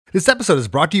This episode is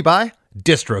brought to you by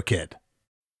DistroKid.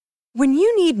 When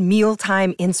you need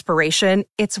mealtime inspiration,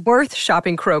 it's worth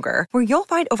shopping Kroger, where you'll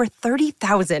find over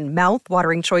 30,000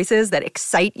 mouth-watering choices that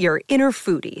excite your inner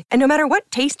foodie. And no matter what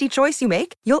tasty choice you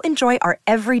make, you'll enjoy our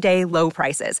everyday low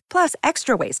prices, plus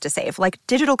extra ways to save, like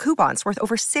digital coupons worth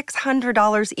over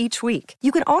 $600 each week.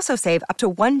 You can also save up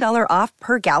to $1 off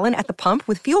per gallon at the pump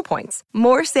with fuel points.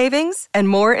 More savings and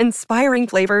more inspiring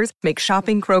flavors make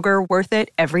shopping Kroger worth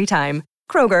it every time.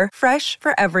 Kroger, fresh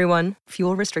for everyone.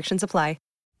 Fuel restrictions apply.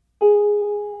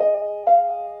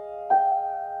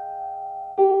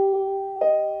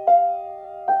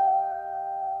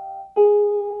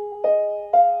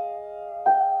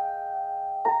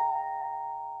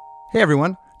 Hey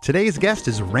everyone, today's guest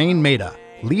is Raine Maida,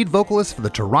 lead vocalist for the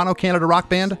Toronto, Canada rock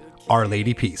band Our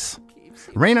Lady Peace.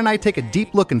 Raine and I take a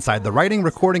deep look inside the writing,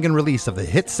 recording, and release of the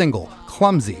hit single,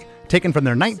 Clumsy, taken from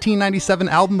their 1997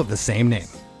 album of the same name.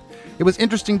 It was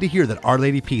interesting to hear that Our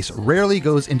Lady Peace rarely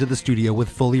goes into the studio with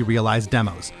fully realized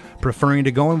demos, preferring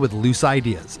to go in with loose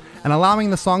ideas, and allowing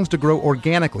the songs to grow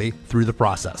organically through the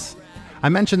process. I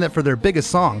mentioned that for their biggest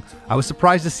song, I was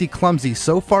surprised to see Clumsy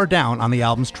so far down on the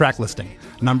album's track listing,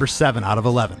 number 7 out of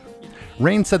 11.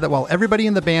 Raine said that while everybody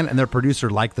in the band and their producer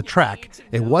liked the track,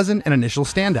 it wasn't an initial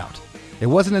standout. It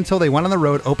wasn't until they went on the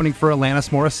road opening for Alanis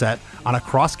Morissette on a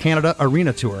cross-Canada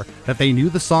arena tour that they knew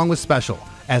the song was special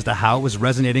as to how it was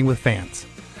resonating with fans.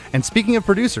 And speaking of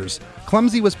producers,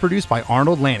 Clumsy was produced by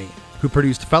Arnold Lanni, who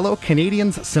produced fellow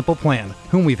Canadians Simple Plan,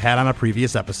 whom we've had on a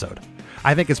previous episode.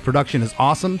 I think his production is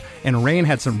awesome, and Raine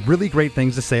had some really great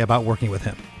things to say about working with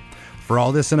him. For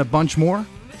all this and a bunch more,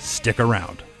 stick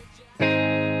around.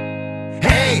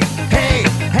 Hey, hey,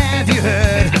 have you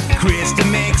heard? Krista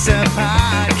makes a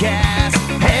podcast.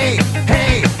 Hey,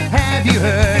 hey, have you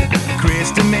heard?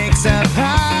 Krista makes a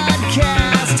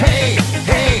podcast. Hey,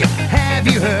 hey, have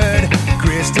you heard?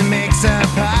 Krista makes a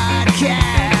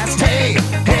podcast. Hey,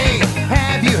 hey,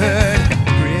 have you heard?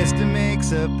 Krista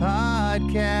makes a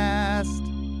podcast.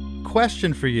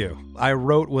 Question for you. I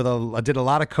did a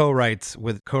lot of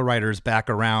co-writers back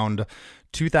around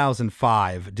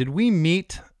 2005. Did we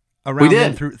meet around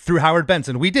then through Howard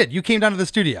Benson? We did. You came down to the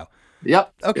studio.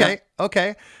 Yep. Okay. Yep.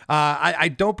 Okay. I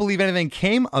don't believe anything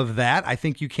came of that. I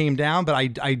think you came down, but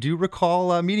I do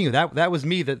recall meeting you. That was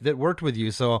me that worked with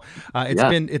you. So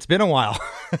it's been a while.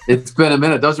 It's been a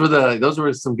minute. Those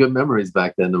were some good memories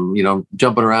back then. You know,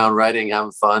 jumping around, writing,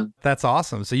 having fun. That's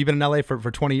awesome. So you've been in LA for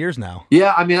 20 years now.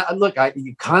 Yeah. I mean, look,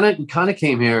 you kind of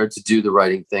came here to do the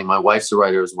writing thing. My wife's a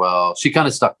writer as well. She kind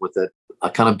of stuck with it. I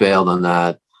kind of bailed on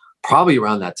that probably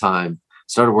around that time.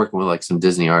 Started working with like some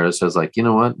Disney artists. I was like, you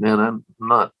know what, man, I'm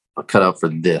not cut out for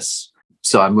this.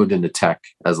 So I moved into tech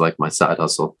as like my side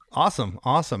hustle. Awesome.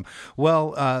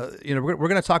 Well, we're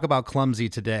going to talk about Clumsy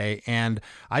today, and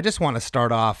I just want to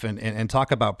start off and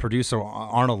talk about producer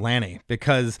Arnold Lanni,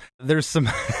 because there's some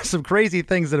some crazy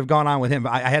things that have gone on with him.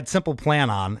 I had Simple Plan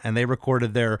on, and they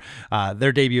recorded their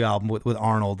debut album with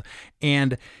Arnold,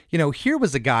 and here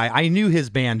was a guy. I knew his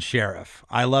band Sheriff.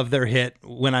 I love their hit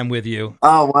When I'm With You.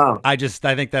 Oh wow! I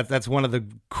think that's one of the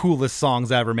coolest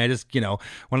songs ever, man. Just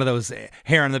one of those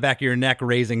hair on the back of your neck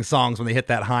raising songs when they hit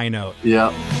that high note.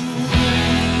 Yeah.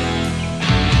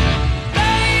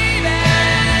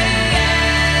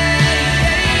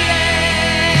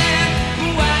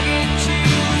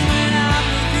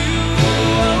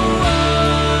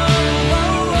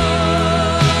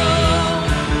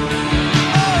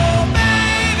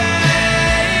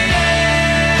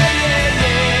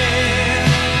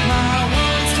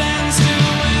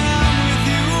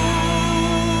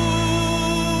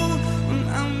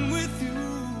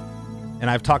 And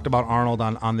I've talked about Arnold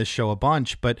on this show a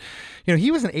bunch, but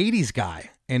he was an 80s guy.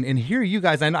 And here you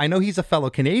guys, I know he's a fellow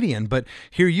Canadian, but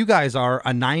here you guys are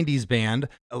a 90s band.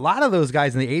 A lot of those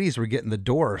guys in the 80s were getting the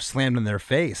door slammed in their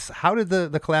face. How did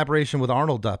the collaboration with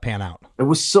Arnold pan out? It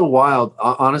was so wild.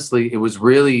 Honestly, it was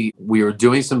really, we were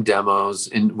doing some demos,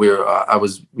 and I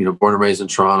was born and raised in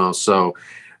Toronto. So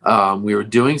we were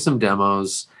doing some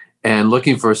demos and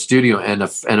looking for a studio, and a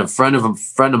friend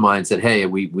of mine said, hey,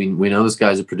 we know this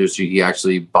guy's a producer. He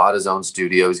actually bought his own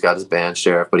studio. He's got his band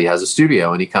Sheriff, but he has a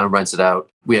studio and he kind of rents it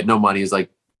out. We had no money. He's like,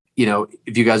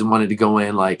 if you guys wanted to go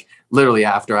in like literally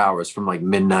after hours from like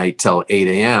midnight till 8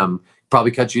 a.m., probably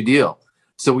cut you a deal.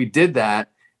 So we did that.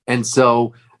 And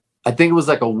so I think it was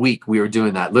like a week we were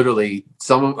doing that. Literally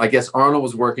I guess Arnold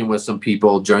was working with some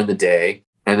people during the day,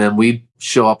 and then we'd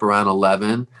show up around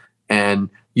 11 and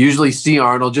usually see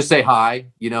Arnold, just say hi.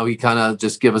 He kind of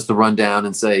just give us the rundown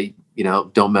and say,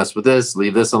 don't mess with this,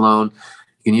 leave this alone.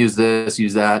 You can use this,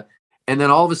 use that. And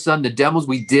then all of a sudden the demos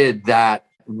we did that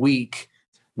week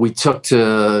we took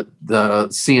to the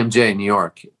CMJ in New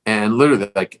York, and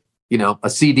literally like, a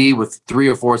CD with 3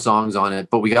 or 4 songs on it.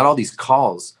 But we got all these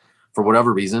calls for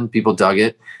whatever reason. People dug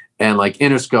it. And like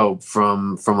Interscope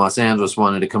from Los Angeles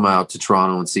wanted to come out to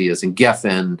Toronto and see us, and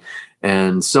Geffen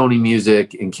and Sony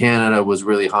Music in Canada was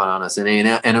really hot on us, and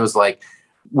A&M. And it was like,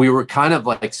 we were kind of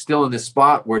like still in this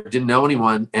spot where didn't know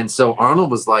anyone. And so Arnold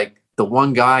was like the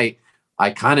one guy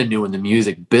I kind of knew in the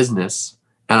music business.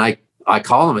 And I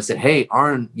called him. I said, "Hey,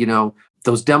 Arn,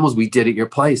 those demos we did at your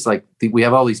place, like we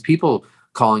have all these people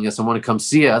calling us and want to come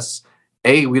see us.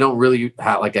 We don't really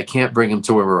I can't bring them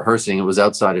to where we're rehearsing. It was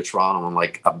outside of Toronto in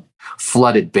like a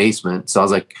flooded basement. So I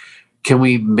was like, can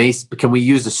we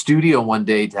use the studio one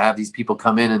day to have these people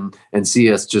come in and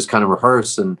see us just kind of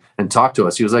rehearse and talk to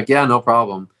us?" He was like, "Yeah, no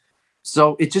problem."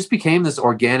 So it just became this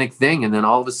organic thing. And then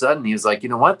all of a sudden he was like, "You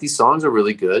know what? These songs are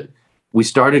really good." We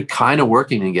started kind of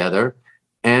working together,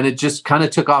 and it just kind of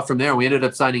took off from there. We ended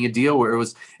up signing a deal where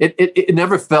it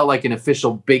never felt like an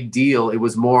official big deal. It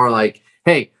was more like,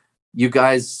 "Hey, you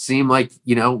guys seem like,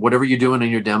 whatever you're doing in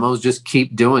your demos, just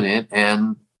keep doing it.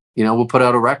 And, we'll put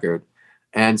out a record."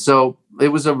 And so it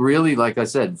was a really, like I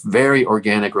said, very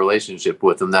organic relationship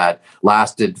with him that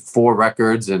lasted 4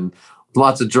 records and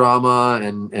lots of drama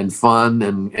and fun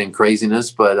and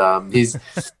craziness. But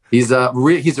he's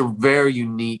a very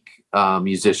unique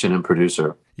musician and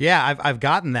producer. Yeah, I've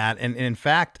gotten that. And in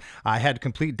fact, I had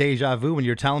complete deja vu when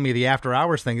you're telling me the After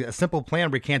Hours thing. A Simple Plan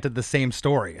recanted the same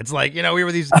story. It's like, we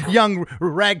were these young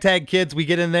ragtag kids. We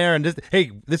get in there and just,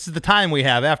 hey, this is the time we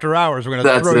have after hours. We're going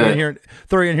to throw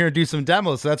you in here and do some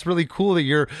demos. So that's really cool that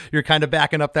you're kind of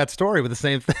backing up that story with the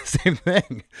same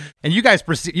thing. And you guys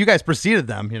preceded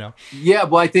them, Yeah,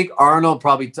 well, I think Arnold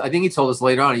I think he told us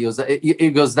later on,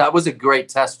 he goes, that was a great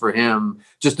test for him,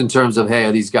 just in terms of, hey,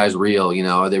 are these guys real?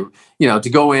 Are they, to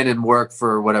go in and work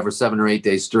for whatever 7 or 8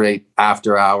 days straight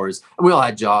after hours. And we all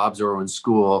had jobs or were in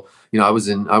school. I was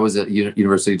at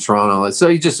University of Toronto. So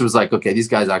he just was like, okay, these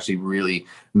guys actually really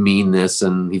mean this.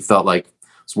 And he felt like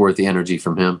it's worth the energy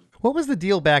from him. What was the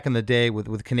deal back in the day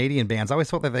with Canadian bands? I always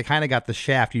felt that they kind of got the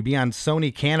shaft. You'd be on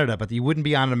Sony Canada, but you wouldn't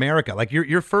be on America. Like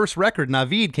your first record,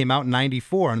 Navid, came out in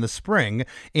 '94 in the spring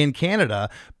in Canada,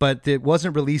 but it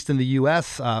wasn't released in the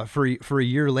U.S. For a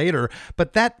year later.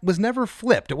 But that was never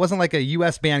flipped. It wasn't like a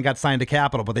U.S. band got signed to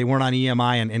Capitol, but they weren't on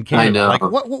EMI in Canada. I know. Like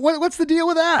what's the deal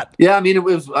with that? Yeah, it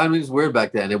was weird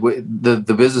back then.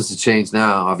 The business has changed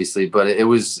now, obviously, but it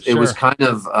was kind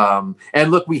of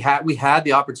and look, we had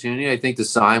the opportunity, I think, to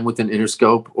sign with an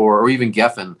Interscope or even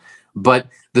Geffen, but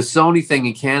the Sony thing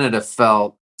in Canada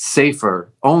felt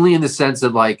safer, only in the sense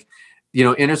that, like,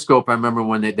 Interscope, I remember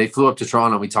when they flew up to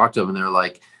Toronto, we talked to them and they're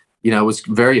like, it was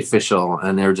very official,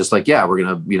 and they were just like, yeah, we're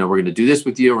gonna do this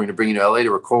with you, we're gonna bring you to LA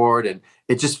to record. And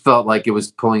it just felt like it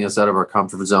was pulling us out of our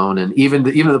comfort zone. And even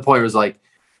the point was like,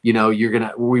 we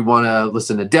want to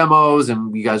listen to demos,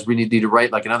 and you guys really need to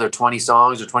write like another 20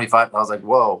 songs or 25. And I was like,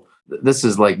 whoa, this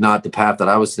is like not the path that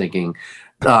I was thinking.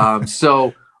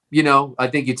 So, I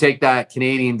think you take that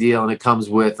Canadian deal and it comes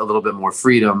with a little bit more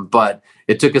freedom, but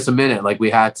it took us a minute. Like we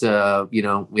had to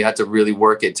really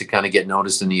work it to kind of get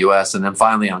noticed in the US. And then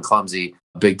finally on Clumsy,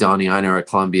 Big Donnie Einer at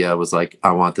Columbia was like,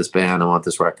 I want this band, I want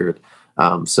this record.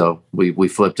 So we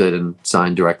flipped it and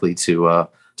signed directly to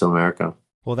America.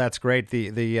 Well, that's great.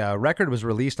 The record was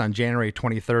released on January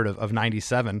 23rd of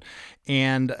 97.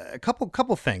 And a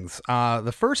couple things.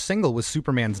 The first single was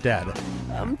Superman's Dead.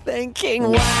 I'm thinking,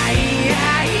 why,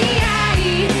 yeah,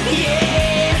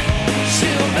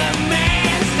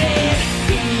 Superman's dead,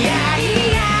 yeah,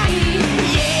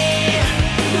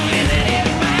 living in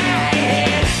my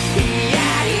head,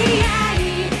 yeah.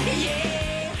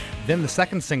 Then the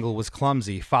second single was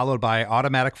Clumsy, followed by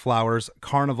Automatic Flowers,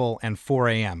 Carnival, and 4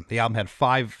 a.m. The album had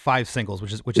five singles,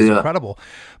 which is incredible.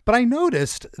 But I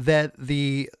noticed that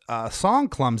the song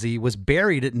Clumsy was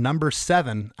buried at number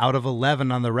 7 out of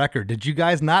 11 on the record. Did you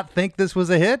guys not think this was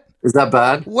a hit? Is that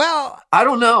bad? Well, I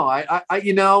don't know.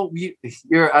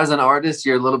 You're as an artist,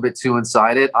 you're a little bit too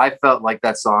inside it. I felt like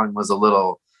that song was a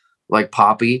little like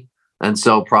poppy. And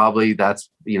so probably that's,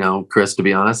 Chris, to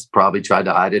be honest, probably tried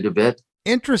to hide it a bit.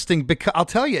 Interesting, because I'll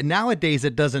tell you, nowadays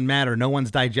it doesn't matter. No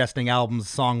one's digesting albums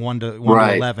song 1 to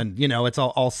 11. It's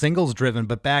all singles driven.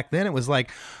 But back then it was like,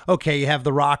 okay, you have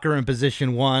the rocker in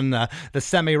position 1, the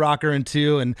semi rocker in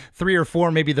 2, and 3 or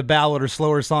 4, maybe the ballad or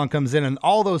slower song comes in, and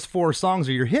all those 4 songs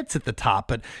are your hits at the top.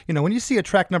 But when you see a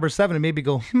track number 7, it maybe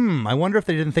go, I wonder if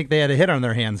they didn't think they had a hit on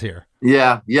their hands here.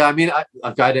 Yeah. I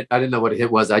didn't know what a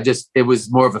hit was. It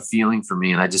was more of a feeling for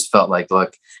me, and I just felt like,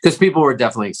 look, because people were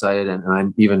definitely excited, and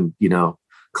I'm even,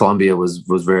 Columbia was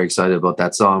very excited about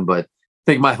that song, but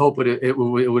think my hope would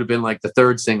have been like the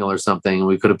third single or something, and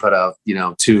we could have put out, you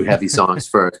know, 2 heavy songs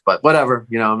first. But whatever,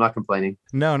 you know, I'm not complaining.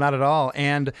 No, not at all.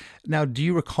 And now, do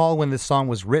you recall when this song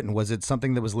was written? Was it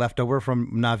something that was left over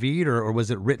from Naveed, or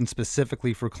was it written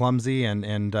specifically for Clumsy?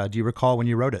 And do you recall when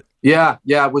you wrote it? Yeah,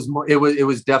 it was more. It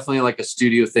was definitely like a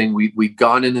studio thing. We'd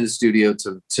gone into the studio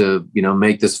to you know,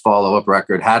 make this follow-up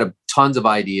record. Had tons of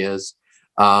ideas,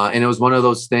 and it was one of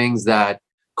those things that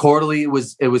quarterly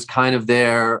it was kind of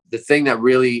there. The thing that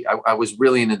really I was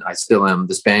really in it, I still am,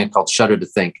 this band called Shudder to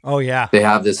Think. Oh yeah. They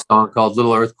have this song called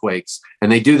Little Earthquakes,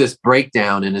 and they do this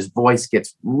breakdown, and his voice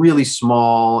gets really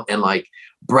small and like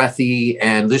breathy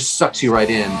and just sucks you right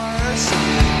in.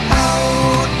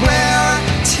 Out where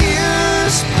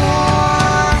tears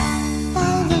pour,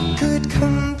 all the good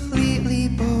completely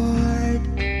bored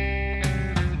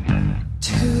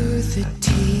to the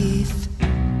teeth.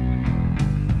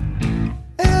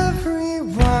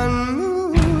 Everyone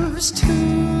moves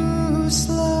too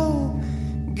slow,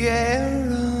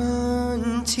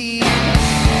 guaranteed.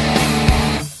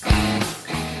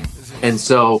 And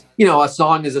so, you know, a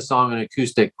song is a song, an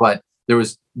acoustic, but there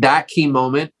was that key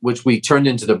moment, which we turned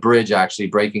into the bridge, actually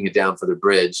breaking it down for the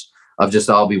bridge of just,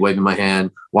 I'll be waving my hand,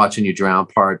 watching you drown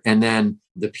part. And then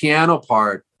the piano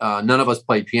part, none of us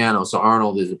played piano. So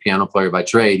Arnold is a piano player by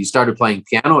trade. He started playing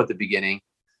piano at the beginning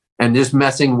and just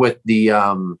messing with the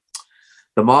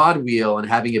mod wheel and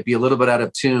having it be a little bit out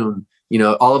of tune. You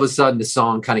know, all of a sudden the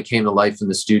song kind of came to life in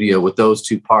the studio with those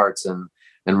 2 parts. And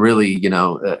really, you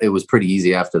know, it was pretty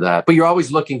easy after that. But you're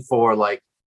always looking for like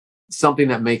something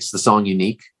that makes the song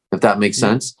unique, if that makes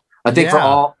sense. I think for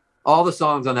all the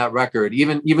songs on that record,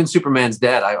 even Superman's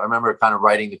Dead, I remember kind of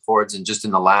writing the chords and just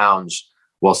in the lounge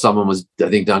while someone was, I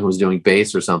think Duncan was doing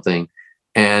bass or something.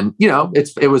 And, you know,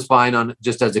 it was fine on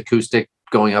just as acoustic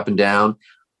going up and down.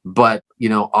 But, you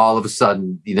know, all of a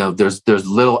sudden, you know, there's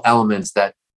little elements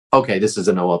that, okay, this is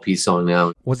an OLP song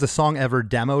now. Was the song ever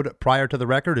demoed prior to the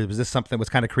record, or was this something that was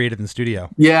kind of created in the studio?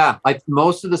 Yeah,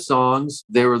 most of the songs,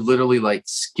 they were literally like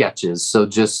sketches. So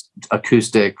just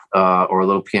acoustic or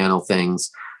little piano things.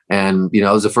 And, you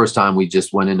know, it was the first time we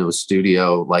just went into a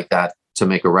studio like that to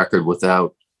make a record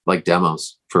without like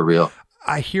demos, for real.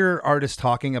 I hear artists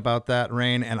talking about that,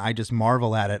 Raine, and I just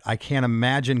marvel at it. I can't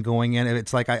imagine going in.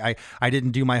 It's like I didn't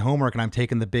do my homework and I'm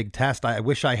taking the big test. I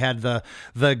wish I had the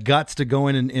guts to go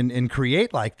in and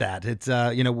create like that. It's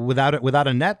you know, without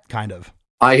a net, kind of.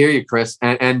 I hear you, Chris,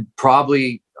 and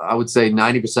probably I would say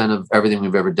 90% of everything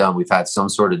we've ever done, we've had some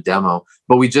sort of demo.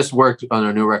 But we just worked on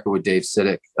our new record with Dave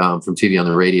Sitek from TV on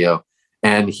the Radio,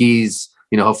 and he's,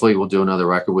 you know, hopefully we'll do another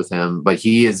record with him. But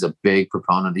he is a big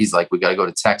proponent. He's like, we got to go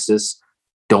to Texas.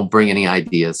 Don't bring any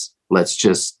ideas. Let's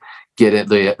just get it.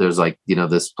 There's like, you know,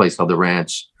 this place called The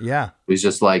Ranch. Yeah. It was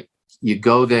just like, you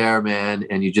go there, man,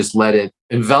 and you just let it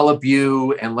envelop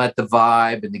you and let the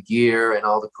vibe and the gear and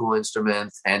all the cool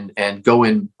instruments and go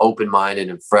in open-minded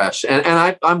and fresh.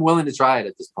 And I'm willing to try it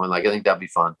at this point. Like, I think that'd be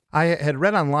fun. I had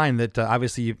read online that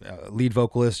obviously you lead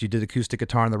vocalist, you did acoustic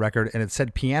guitar on the record, and it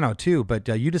said piano too, but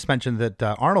you just mentioned that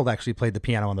Arnold actually played the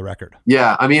piano on the record.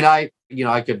 Yeah. I mean, I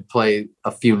could play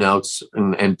a few notes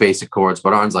and basic chords,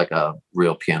 but Arn's like a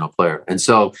real piano player. And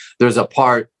so there's a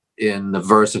part in the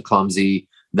verse of Clumsy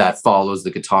that follows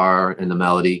the guitar and the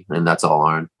melody, and that's all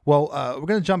Arn. Well, we're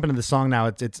going to jump into the song now.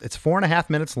 It's 4.5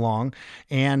 minutes long,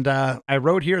 and I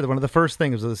wrote here that one of the first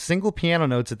things was the single piano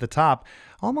notes at the top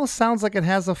almost sounds like it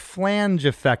has a flange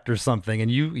effect or something, and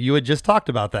you had just talked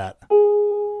about that.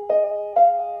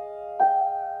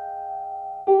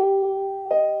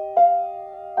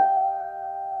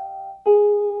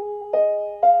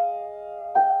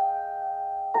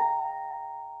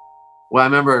 Well, I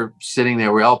remember sitting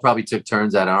there. We all probably took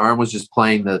turns at it. Arn was just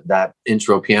playing that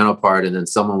intro piano part, and then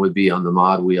someone would be on the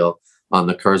mod wheel on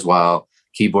the Kurzweil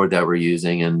keyboard that we're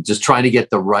using, and just trying to get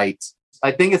the right.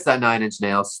 I think it's that 9 Inch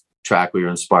Nails track we were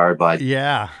inspired by.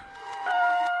 Yeah.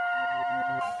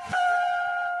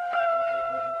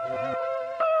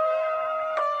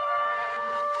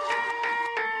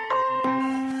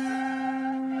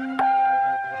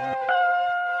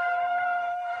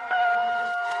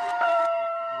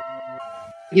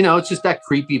 You know, it's just that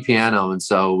creepy piano. And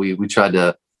so we tried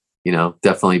to, you know,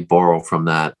 definitely borrow from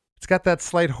that. It's got that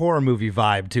slight horror movie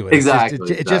vibe to it.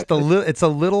 Exactly. It's just a little, it's a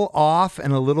little off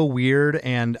and a little weird,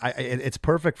 and it's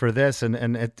perfect for this.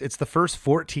 And it's the first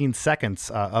 14 seconds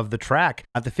of the track.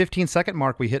 At the 15-second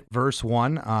mark, we hit verse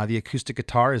 1. The acoustic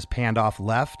guitar is panned off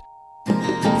left.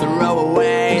 Throw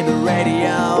away the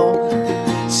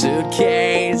radio,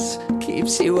 suitcase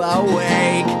keeps you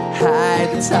awake.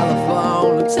 Hide the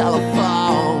telephone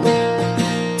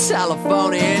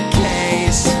in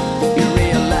case you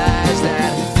realize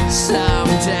that some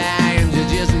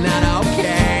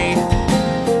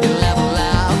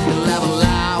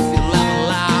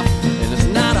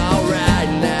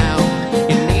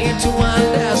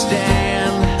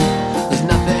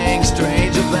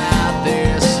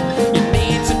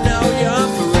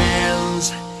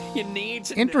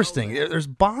interesting. There's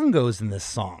bongos in this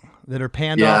song that are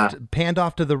panned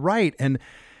off to the right, and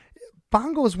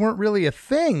bongos weren't really a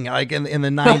thing like in the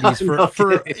 90s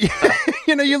for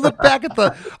you look back at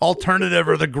the alternative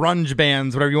or the grunge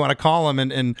bands, whatever you want to call them,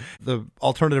 and the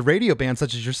alternative radio bands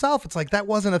such as yourself, it's like that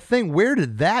wasn't a thing. Where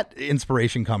did that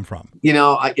inspiration come from?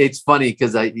 It's funny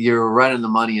because you're right on the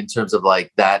money in terms of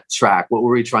like that track. What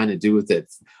were we trying to do with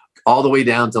it? All the way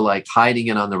down to like hiding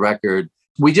it on the record.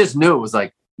 We just knew it was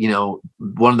like,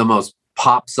 one of the most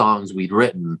pop songs we'd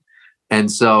written.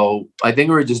 And so I think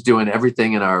we were just doing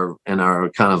everything in our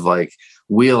kind of like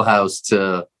wheelhouse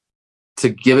to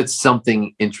give it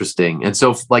something interesting. And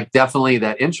so like definitely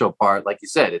that intro part, like you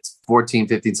said, it's 14,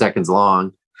 15 seconds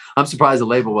long. I'm surprised the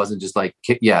label wasn't just like,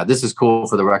 yeah, this is cool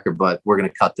for the record, but we're going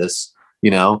to cut this,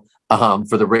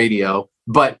 for the radio.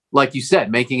 But like you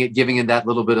said, giving it that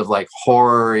little bit of like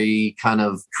horror-y kind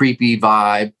of creepy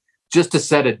vibe, just to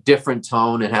set a different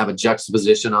tone and have a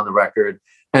juxtaposition on the record.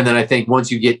 And then I think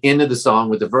once you get into the song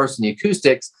with the verse and the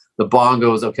acoustics, the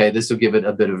bongos, okay, this will give it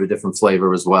a bit of a different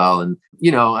flavor as well. And,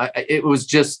 it was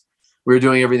just, we were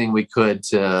doing everything we could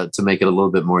to make it a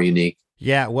little bit more unique.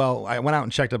 Yeah, well, I went out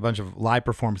and checked a bunch of live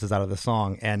performances out of the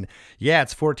song, and yeah,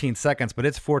 it's 14 seconds, but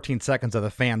it's 14 seconds of the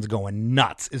fans going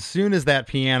nuts. As soon as that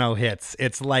piano hits,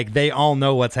 it's like they all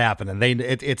know what's happening.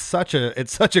 It's such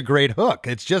a great hook.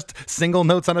 It's just single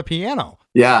notes on a piano.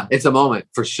 Yeah, it's a moment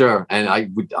for sure.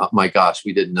 And oh my gosh,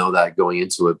 we didn't know that going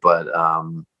into it, but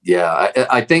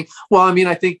I think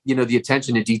the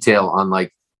attention to detail on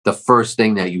like the first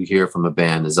thing that you hear from a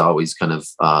band is always kind of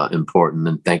important.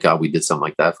 And thank God we did something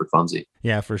like that for Clumsy.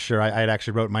 Yeah, for sure. I had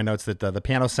actually wrote in my notes that the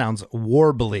piano sounds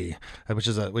warbly, which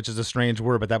is a strange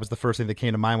word, but that was the first thing that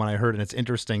came to mind when I heard it. And it's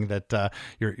interesting that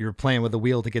you're playing with the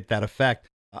wheel to get that effect.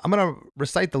 I'm going to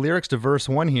recite the lyrics to verse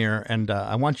 1 here, and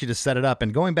I want you to set it up.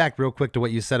 And going back real quick to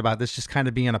what you said about this just kind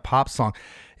of being a pop song.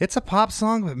 It's a pop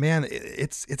song, but man,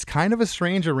 it's kind of a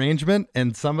strange arrangement,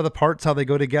 and some of the parts, how they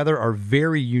go together, are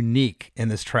very unique in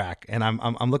this track. And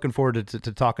I'm looking forward to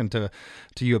talking to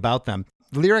you about them.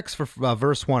 The lyrics for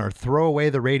verse 1 are: throw away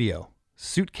the radio,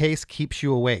 suitcase keeps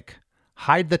you awake,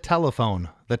 hide the telephone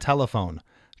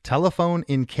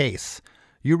in case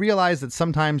you realize that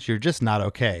sometimes you're just not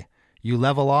okay. You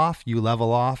level off, you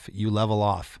level off, you level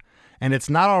off. And it's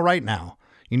not all right now.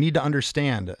 You need to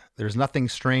understand there's nothing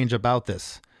strange about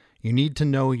this. You need to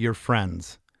know your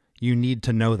friends. You need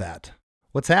to know that.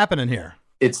 What's happening here?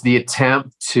 It's the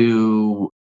attempt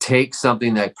to take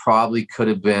something that probably could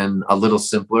have been a little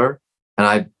simpler.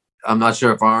 And I'm not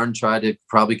sure if Arn tried to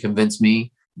probably convince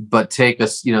me, but take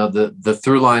us, the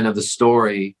through line of the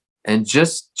story and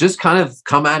just kind of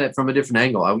come at it from a different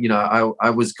angle. I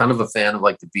was kind of a fan of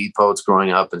like the beat poets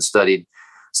growing up and studied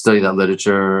that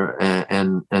literature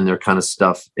and their kind of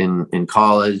stuff in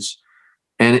college.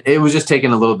 And it was just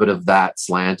taking a little bit of that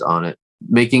slant on it,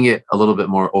 making it a little bit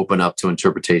more open up to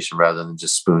interpretation rather than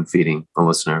just spoon feeding a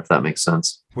listener, if that makes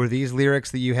sense. Were these lyrics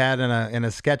that you had in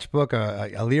a sketchbook,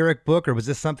 a lyric book, or was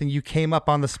this something you came up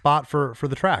on the spot for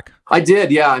the track? I did.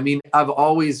 Yeah. I mean, I've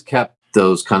always kept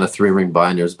those kind of 3-ring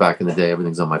binders back in the day.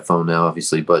 Everything's on my phone now,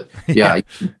 obviously, but yeah.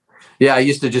 I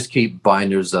used to just keep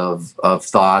binders of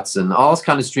thoughts and all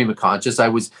kind of stream of conscious. I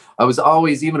was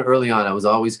always, even early on, I was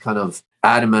always kind of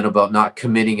adamant about not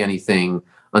committing anything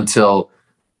until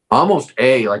almost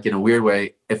like in a weird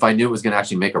way, if I knew it was going to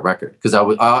actually make a record. Because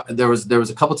there was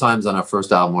a couple times on our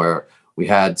first album where we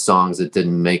had songs that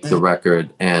didn't make the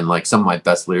record, and like some of my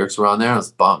best lyrics were on there. I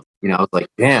was bummed. I was like,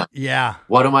 damn, yeah,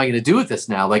 what am I going to do with this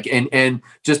now? Like, and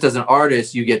just as an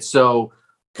artist, you get so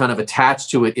kind of attached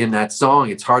to it in that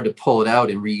song, it's hard to pull it out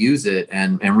and reuse it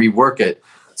and rework it.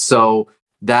 So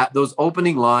those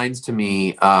opening lines to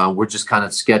me were just kind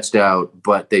of sketched out,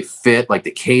 but they fit, like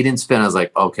the cadence fit. I was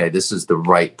like, okay, this is the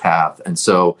right path. And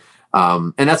so,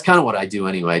 and that's kind of what I do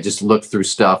anyway. I just look through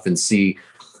stuff and see.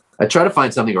 I try to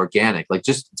find something organic, like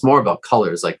it's more about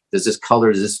colors. Like, does this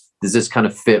kind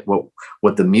of fit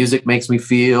what the music makes me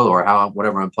feel, or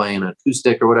whatever I'm playing, an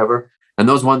acoustic or whatever. And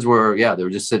those ones were, they were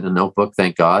just sitting in a notebook,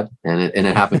 thank God. And it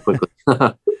happened quickly.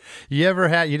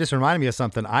 You just reminded me of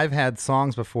something. I've had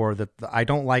songs before that I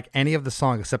don't like any of the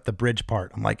song except the bridge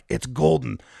part. I'm like, it's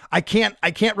golden. I can't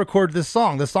record this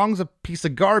song. The song's a piece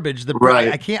of garbage.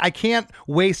 Right. I can't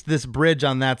waste this bridge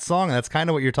on that song. And that's kind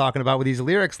of what you're talking about with these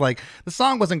lyrics. Like, the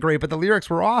song wasn't great, but the lyrics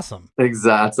were awesome.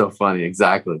 Exactly. So funny.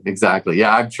 Exactly.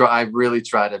 Yeah. I really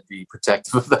try to be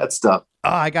protective of that stuff.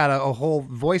 I got a whole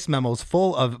voice memos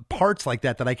full of parts like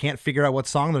that I can't figure out what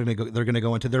song they're going to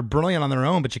go into. They're brilliant on their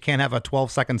own, but you can't have a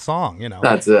 12-second song,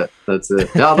 That's it.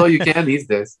 Although you can these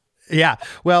days. Yeah.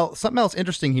 Well, something else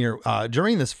interesting here.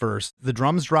 During this verse, the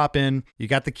drums drop in. You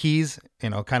got the keys,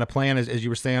 kind of playing as you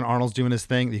were saying. Arnold's doing his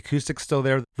thing. The acoustic's still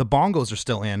there. The bongos are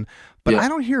still in, but Yeah.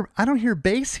 I don't hear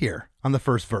bass here on the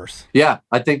first verse. Yeah,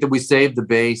 I think that we saved the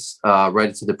bass right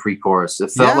into the pre-chorus.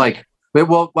 It felt like,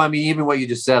 well, I mean, even what you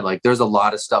just said, like there's a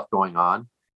lot of stuff going on,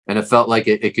 and it felt like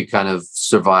it could kind of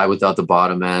survive without the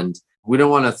bottom end. We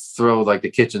don't want to throw like the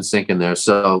kitchen sink in there,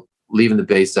 so leaving the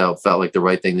bass out felt like the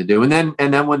right thing to do. And then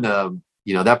when the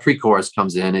that pre-chorus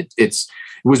comes in, it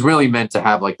was really meant to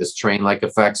have like this train-like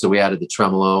effect. So we added the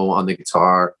tremolo on the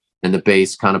guitar and the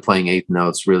bass kind of playing eighth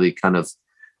notes. Really, kind of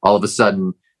all of a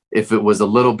sudden, if it was a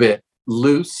little bit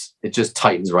loose, it just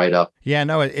tightens right up. Yeah,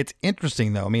 no, it's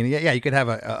interesting though. I mean, yeah, you could have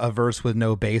a verse with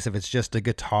no bass if it's just a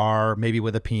guitar, maybe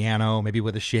with a piano, maybe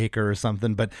with a shaker or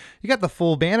something, but you got the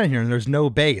full band in here and there's no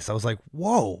bass. I was like,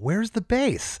 whoa, where's the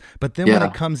bass? But then when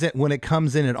it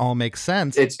comes in, it all makes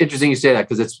sense. It's interesting you say that,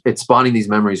 because it's spawning these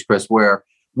memories, Chris, where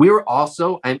we were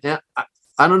also, and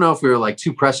I don't know if we were like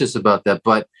too precious about that,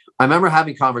 but I remember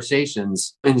having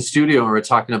conversations in the studio and we were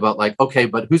talking about like, okay,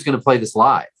 but who's going to play this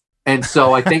live? And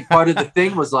so I think part of the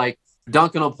thing was like,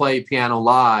 Duncan will play piano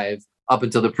live up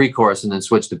until the pre-chorus and then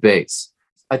switch to bass.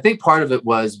 I think part of it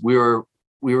was we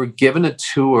were given a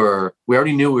tour. We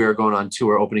already knew we were going on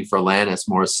tour opening for Alanis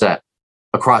Morissette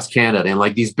across Canada and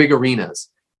like these big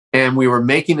arenas. And we were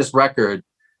making this record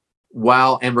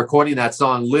and recording that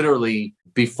song literally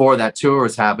before that tour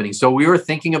was happening. So we were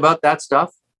thinking about that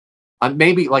stuff,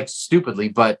 maybe like stupidly,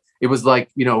 but it was like,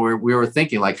 we were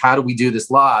thinking like, how do we do this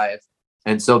live?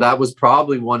 And so that was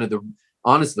probably one of the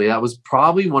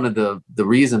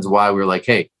reasons why we were like,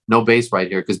 hey, no bass right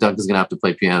here, because Duncan's going to have to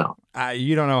play piano.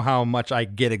 You don't know how much I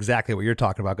get exactly what you're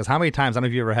talking about, because how many times, I don't know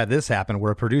if you ever had this happen,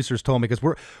 where a producer's told me, because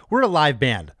we're a live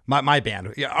band, my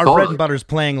band, our bread and butter's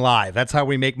playing live. That's how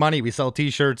we make money. We sell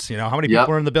T-shirts. How many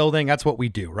people are in the building? That's what we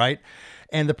do, right?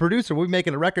 And the producer, we're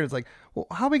making a record. It's like, well,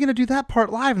 how are we going to do that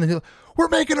part live? And then he's like, we're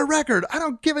making a record. I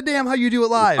don't give a damn how you do it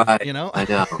live. Right. I know.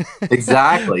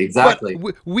 Exactly. But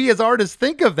we as artists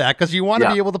think of that because you want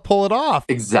to be able to pull it off.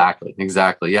 Exactly.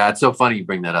 Yeah. It's so funny you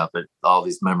bring that up. All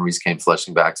these memories came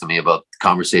flashing back to me about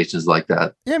conversations like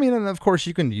that. Yeah. I mean, and of course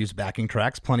you can use backing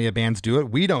tracks. Plenty of bands do it.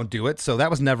 We don't do it. So that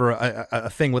was never a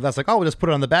thing with us. Like, oh, we'll just put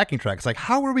it on the backing track. It's like,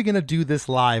 how are we going to do this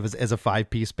live as a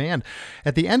 5-piece band?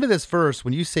 At the end of this verse,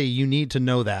 when you say you need to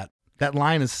know that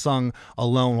line is sung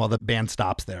alone while the band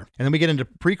stops there. And then we get into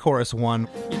pre-chorus 1.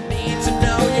 You need to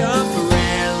know your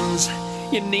friends.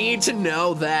 You need to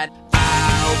know that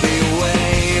I'll be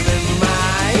waving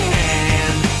my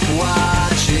hand,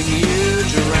 watching you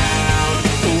drown,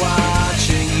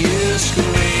 watching you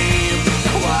scream,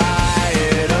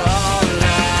 quiet all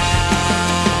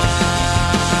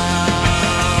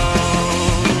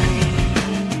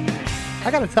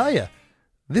I gotta tell you,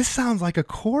 this sounds like a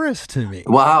chorus to me.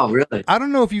 Wow, really? I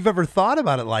don't know if you've ever thought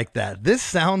about it like that. This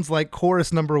sounds like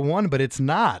chorus number 1, but it's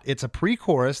not. It's a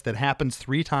pre-chorus that happens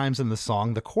 3 times in the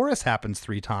song. The chorus happens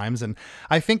 3 times, and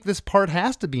I think this part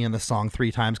has to be in the song 3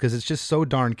 times because it's just so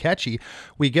darn catchy.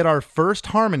 We get our first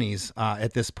harmonies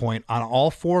at this point on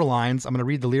all 4 lines. I'm going to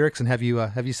read the lyrics and have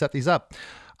you set these up.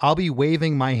 I'll be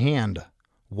waving my hand,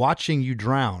 watching you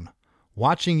drown,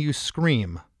 watching you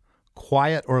scream,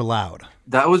 quiet or loud.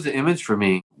 That was the image for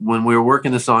me. When we were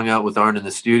working the song out with Arn in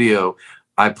the studio,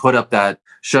 I put up that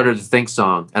Shudder to Think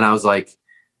song. And I was like,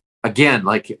 again,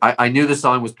 like I knew the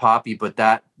song was poppy, but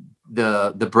that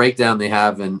the breakdown they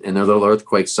have in their little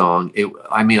earthquake song,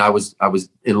 I was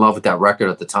in love with that record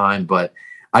at the time, but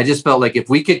I just felt like if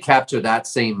we could capture that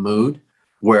same mood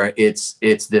where it's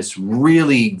this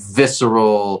really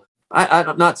visceral,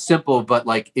 I not simple, but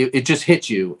like it just hits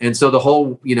you. And so the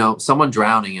whole, someone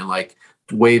drowning and like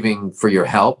waving for your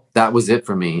help, that was it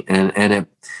for me. And it,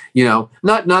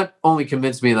 not only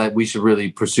convinced me that we should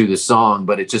really pursue this song,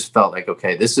 but it just felt like,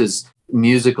 okay, this is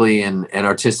musically and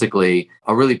artistically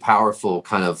a really powerful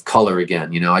kind of color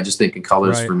again. I just think in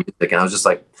colors for music, and I was just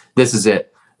like, this is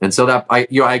it. And so that I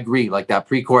agree, like that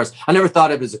pre-chorus, I never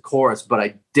thought of it as a chorus, but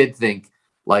I did think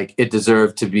like it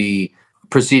deserved to be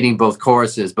preceding both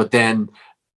choruses, but then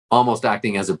almost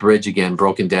acting as a bridge again,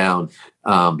 broken down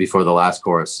before the last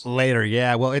chorus. Later,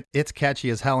 yeah. Well, it's catchy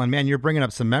as hell. And man, you're bringing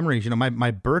up some memories.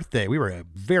 My birthday, we were a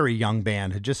very young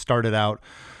band, had just started out.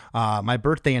 My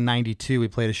birthday in 92, we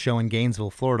played a show in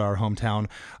Gainesville, Florida, our hometown,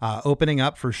 opening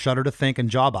up for Shudder to Think and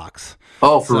Jawbox.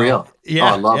 Oh, for real? Yeah.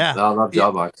 Oh, I love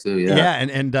Jawbox too. Yeah. Yeah.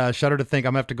 And Shudder to Think,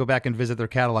 I'm going to have to go back and visit their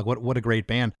catalog. What a great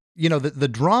band. the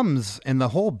drums and the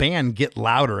whole band get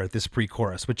louder at this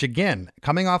pre-chorus, which again,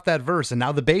 coming off that verse, and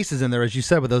now the bass is in there, as you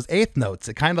said, with those eighth notes,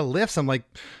 it kind of lifts. I'm like,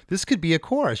 this could be a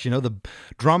chorus. The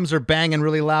drums are banging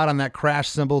really loud on that crash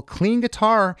cymbal. Clean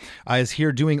guitar is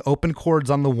here doing open chords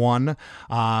on the one.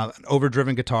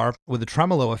 Overdriven guitar with the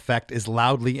tremolo effect is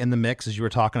loudly in the mix, as you were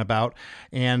talking about.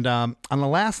 And on the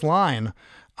last line,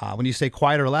 when you say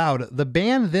quiet or loud, the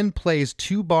band then plays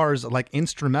 2 bars like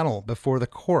instrumental before the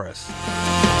chorus.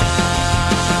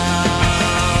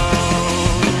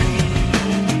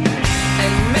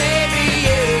 And maybe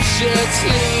you should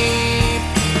sleep.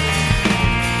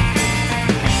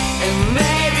 And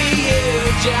maybe you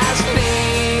just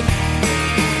need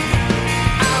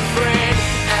a friend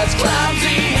as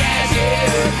clumsy as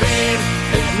you've been.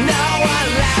 There's no one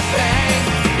laughing.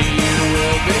 You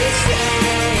will be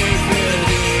safe with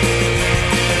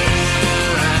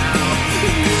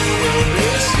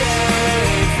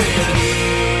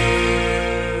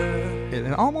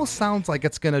It almost sounds like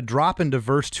it's going to drop into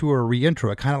verse 2 or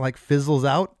reintro. It kind of like fizzles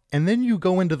out, and then you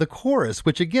go into the chorus,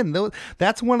 which again,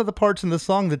 that's one of the parts in the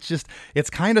song that's just, it's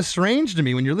kind of strange to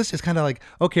me when you're listening. It's kind of like,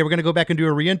 okay, we're going to go back and do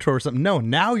a reintro or something. No,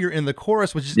 now you're in the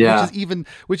chorus, which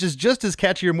is just as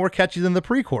catchy or more catchy than the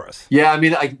pre-chorus. Yeah, I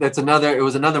mean, it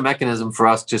was another mechanism for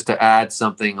us just to add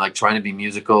something, like trying to be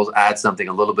musicals, add something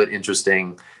a little bit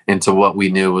interesting into what we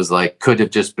knew was like, could have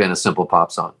just been a simple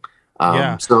pop song.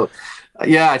 So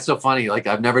yeah, it's so funny. Like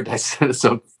I've never dissected it's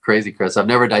so crazy, Chris. I've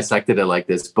never dissected it like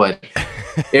this, but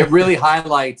it really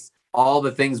highlights all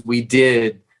the things we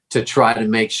did to try to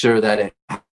make sure that it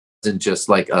wasn't just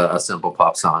like a simple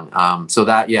pop song. So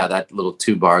that little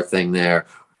 2-bar thing there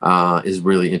is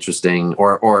really interesting,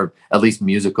 or at least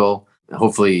musical.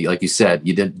 Hopefully, like you said,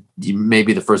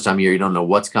 maybe the first time you don't know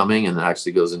what's coming, and it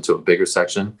actually goes into a bigger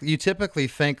section. You typically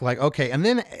think like, okay, and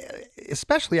then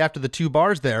especially after the 2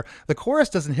 bars there, the chorus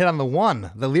doesn't hit on the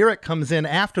one. The lyric comes in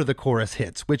after the chorus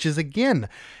hits, which is, again,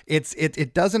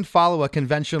 it doesn't follow a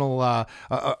conventional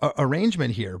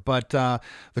arrangement here. But the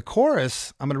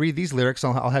chorus, I'm going to read these lyrics.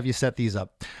 I'll have you set these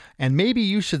up. And maybe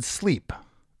you should sleep,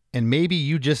 and maybe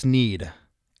you just need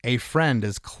a friend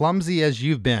as clumsy as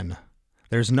you've been.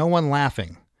 There's no one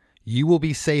laughing. You will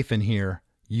be safe in here.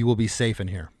 You will be safe in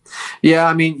here. Yeah,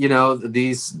 I mean,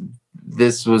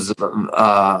 this was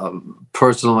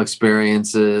personal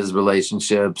experiences,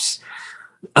 relationships,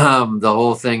 the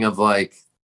whole thing of like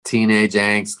teenage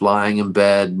angst, lying in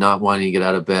bed, not wanting to get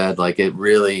out of bed. Like it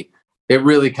really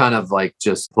kind of like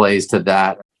just plays to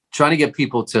that, trying to get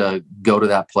people to go to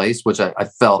that place, which I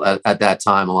felt at that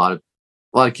time a lot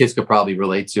of kids could probably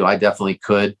relate to. I definitely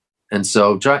could. And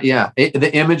so,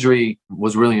 the imagery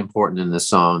was really important in this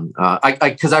song.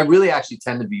 Because I really actually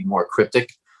tend to be more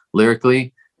cryptic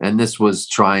lyrically, and this was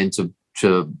trying to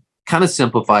kind of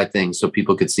simplify things so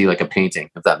people could see like a painting,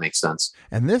 if that makes sense.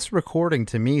 And this recording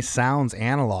to me sounds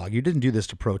analog. You didn't do this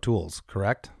to Pro Tools,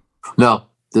 correct? No,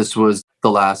 this was the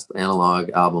last analog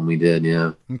album we did.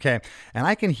 Yeah. Okay, and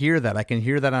I can hear that. I can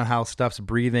hear that on how stuff's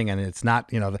breathing, and it's not.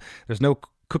 There's no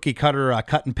cookie cutter,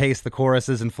 cut and paste the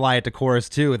choruses and fly it to chorus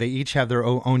 2. They each have their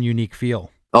own unique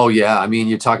feel. Oh yeah. I mean,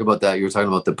 you talk about that. You were talking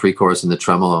about the pre-chorus and the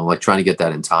tremolo, like trying to get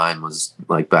that in time was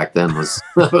like back then was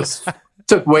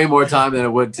took way more time than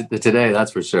it would today.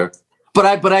 That's for sure. But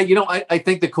I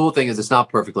think the cool thing is it's not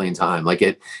perfectly in time. Like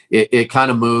it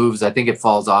kind of moves. I think it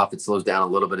falls off. It slows down a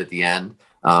little bit at the end,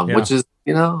 which is,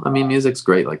 music's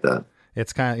great like that.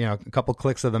 It's kind of, a couple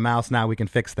clicks of the mouse. Now we can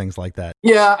fix things like that.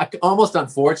 Yeah, almost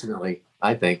unfortunately,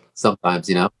 I think sometimes,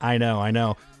 I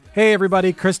know. Hey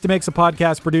everybody, Chris Makes a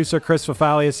Podcast producer Chris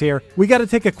Fafalius here. We got to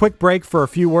take a quick break for a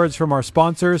few words from our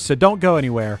sponsors, so don't go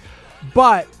anywhere.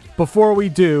 But before we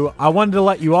do, I wanted to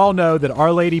let you all know that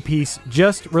Our Lady Peace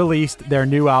just released their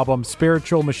new album,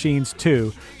 Spiritual Machines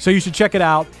 2, so you should check it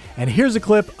out. And here's a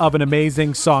clip of an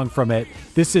amazing song from it.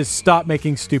 This is Stop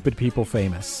Making Stupid People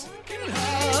Famous.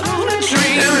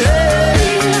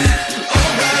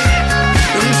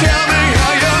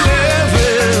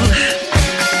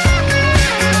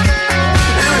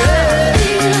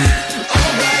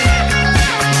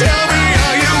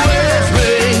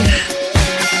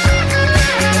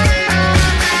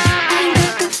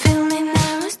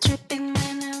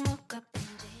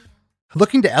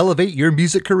 Looking to elevate your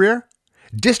music career?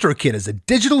 DistroKid is a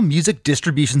digital music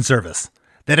distribution service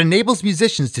that enables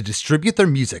musicians to distribute their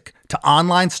music to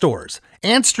online stores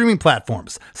and streaming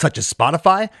platforms such as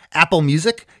Spotify, Apple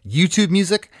Music, YouTube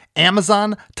Music,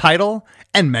 Amazon, Tidal,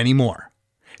 and many more.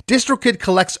 DistroKid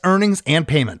collects earnings and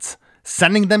payments,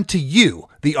 sending them to you,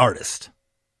 the artist.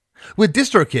 With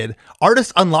DistroKid,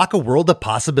 artists unlock a world of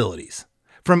possibilities.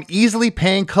 From easily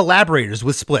paying collaborators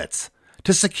with splits,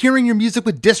 to securing your music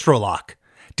with DistroLock,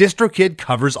 DistroKid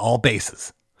covers all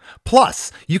bases.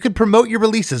 Plus, you can promote your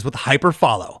releases with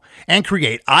Hyperfollow and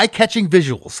create eye-catching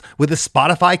visuals with the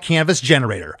Spotify Canvas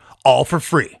generator, all for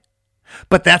free.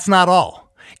 But that's not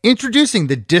all. Introducing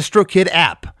the DistroKid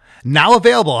app, now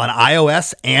available on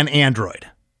iOS and Android.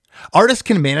 Artists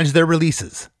can manage their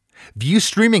releases, view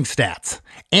streaming stats,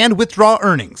 and withdraw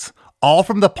earnings, all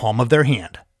from the palm of their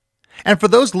hand. And for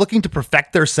those looking to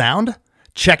perfect their sound,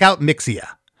 check out Mixia.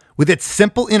 With its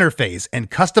simple interface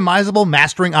and customizable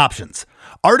mastering options,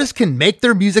 artists can make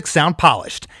their music sound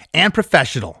polished and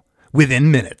professional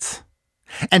within minutes.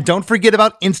 And don't forget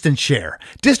about Instant Share,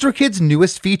 DistroKid's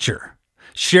newest feature.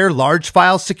 Share large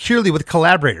files securely with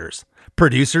collaborators,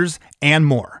 producers, and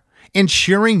more,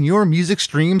 ensuring your music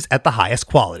streams at the highest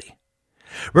quality.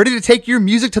 Ready to take your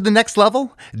music to the next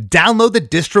level? Download the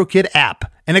DistroKid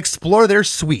app and explore their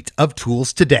suite of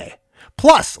tools today.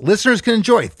 Plus, listeners can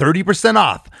enjoy 30%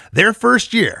 off their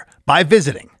first year by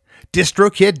visiting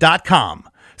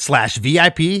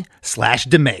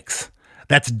distrokid.com/VIP/demakes.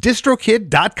 That's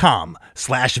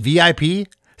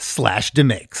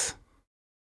distrokid.com/VIP/demakes.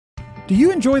 Do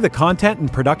you enjoy the content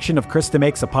and production of Krista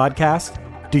Makes a Podcast?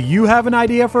 Do you have an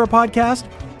idea for a podcast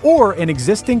or an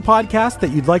existing podcast that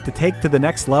you'd like to take to the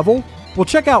next level? Well,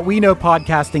 check out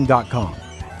WeKnowPodcasting.com.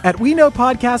 At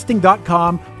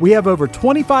WeKnowPodcasting.com, we have over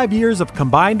 25 years of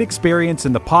combined experience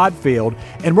in the pod field,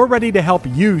 and we're ready to help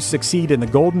you succeed in the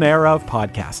golden era of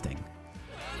podcasting.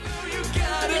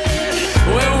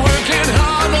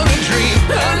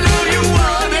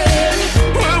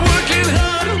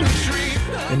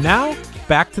 And now,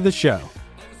 back to the show.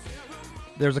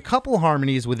 There's a couple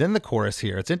harmonies within the chorus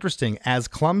here. It's interesting. As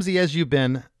clumsy as you've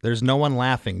been, there's no one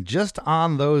laughing. Just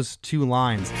on those two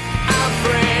lines.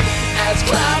 As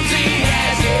clumsy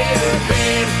as you've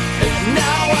been, there's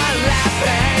no one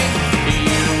laughing.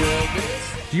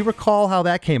 Do you recall how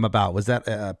that came about? Was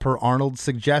that per Arnold's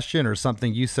suggestion or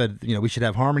something you said, we should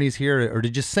have harmonies here? Or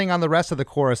did you sing on the rest of the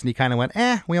chorus and he kind of went,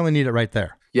 we only need it right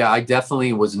there? Yeah, I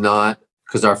definitely was not,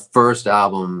 because our first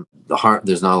album,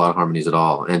 there's not a lot of harmonies at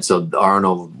all. And so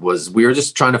Arnold we were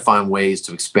just trying to find ways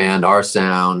to expand our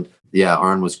sound. Yeah,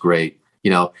 Arnold was great.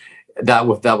 That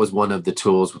was one of the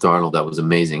tools with Arnold that was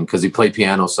amazing because he played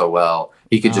piano so well.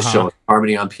 He could just show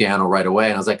harmony on piano right away.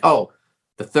 And I was like, oh,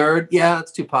 the third,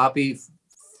 that's too poppy.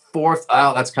 Fourth,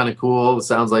 that's kind of cool. It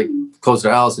sounds like closer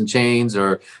to Alice in Chains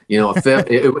or, a fifth.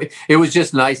 It was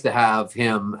just nice to have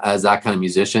him as that kind of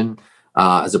musician,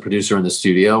 as a producer in the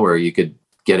studio where you could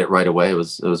get it right away. It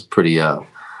was pretty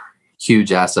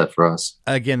huge asset for us.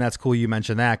 Again, that's cool you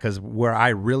mentioned that because where I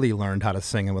really learned how to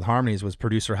sing and with harmonies was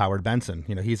producer Howard Benson.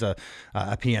 He's a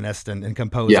pianist and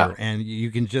composer, and you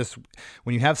can just,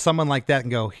 when you have someone like that and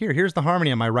go, here's the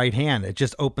harmony on my right hand, it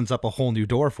just opens up a whole new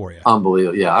door for you.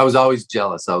 Unbelievable. Yeah, I was always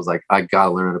jealous. I was like, I gotta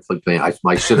learn how to play piano.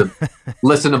 I should have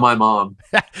listened to my mom.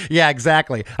 Yeah,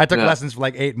 exactly. I took lessons for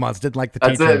like 8 months. Didn't like the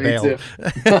teacher and bailed.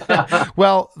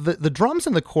 Well, the drums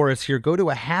in the chorus here go to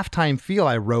a halftime feel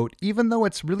I wrote, even though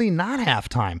it's really not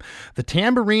halftime. The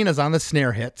tambourine is on the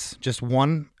snare hits, just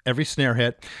one every snare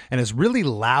hit, and is really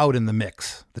loud in the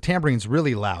mix. The tambourine's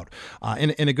really loud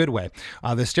in a good way.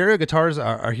 The stereo guitars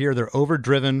are here. They're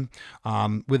overdriven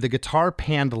with the guitar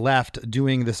panned left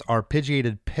doing this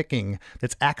arpeggiated picking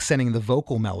that's accenting the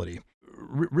vocal melody.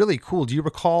 Really cool. Do you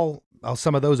recall how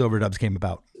some of those overdubs came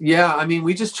about? Yeah, I mean,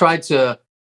 we just tried to,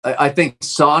 I think,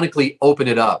 sonically open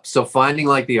it up. So finding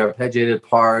like the arpeggiated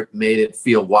part made it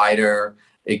feel wider.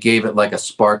 It gave it like a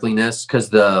sparkliness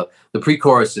because the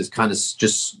pre-chorus is kind of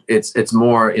just it's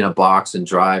more in a box and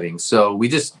driving. So we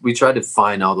tried to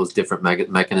find all those different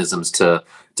mechanisms to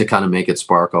kind of make it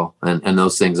sparkle, and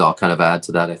those things all kind of add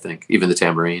to that. I think even the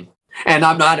tambourine. And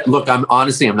I'm not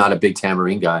a big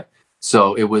tambourine guy.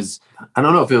 So it was, I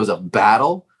don't know if it was a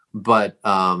battle, but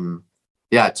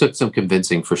it took some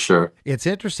convincing for sure. It's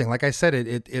interesting. Like I said,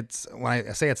 it's when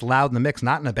I say it's loud in the mix,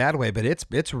 not in a bad way, but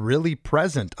it's really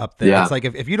present up there. Yeah. It's like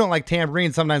if you don't like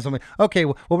tambourine, sometimes I'm like, okay,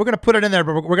 well we're going to put it in there,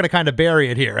 but we're going to kind of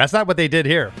bury it here. That's not what they did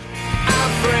here.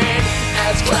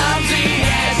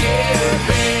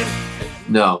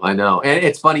 No, I know. And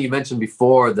it's funny, you mentioned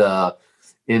before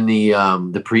in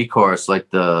the pre-chorus, like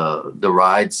the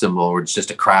ride cymbal, where it's just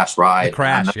a crash ride. The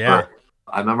crash,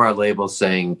 I remember our label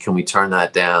saying, can we turn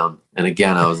that down? And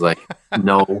again, I was like,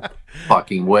 no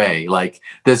fucking way. Like,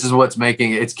 this is what's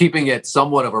it's keeping it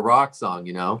somewhat of a rock song,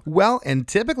 Well, and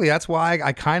typically that's why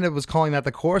I kind of was calling that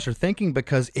the chorus or thinking,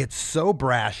 because it's so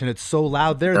brash and it's so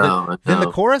loud there. Then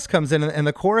the chorus comes in and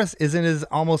the chorus isn't as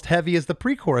almost heavy as the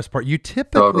pre-chorus part. You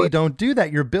typically don't do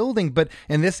that. You're building, but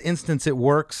in this instance, it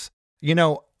works.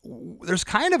 there's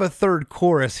kind of a third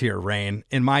chorus here, Raine,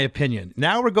 in my opinion.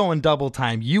 Now we're going double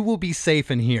time. You will be safe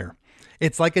in here.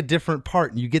 It's like a different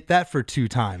part, and you get that for 2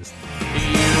 times.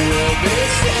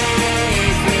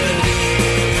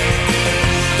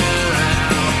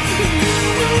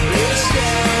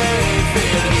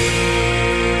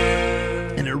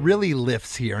 And it really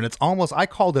lifts here, and it's almost, I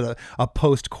called it a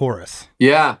post-chorus.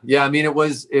 Yeah. I mean, it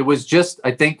was just,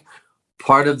 I think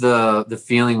part of the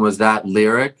feeling was that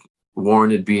lyric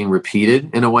warranted being repeated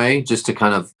in a way, just to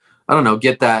kind of, I don't know,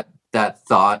 get that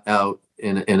thought out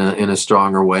in a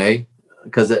stronger way.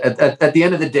 Because at the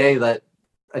end of the day, that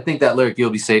I think that lyric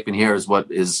 "You'll be safe in here" is what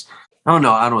is, I don't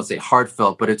want to say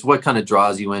heartfelt, but it's what kind of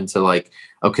draws you into, like,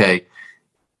 okay,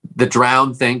 the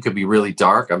drown thing could be really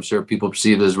dark. I'm sure people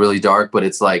perceive it as really dark, but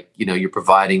it's like, you're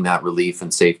providing that relief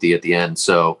and safety at the end.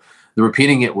 So the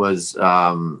repeating it was,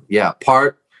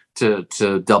 part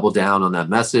to double down on that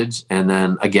message. And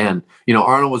then again,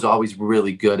 Arnold was always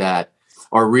really good at,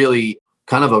 or really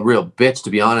kind of a real bitch, to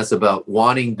be honest, about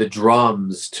wanting the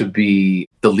drums to be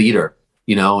the leader,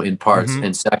 in parts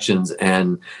and sections,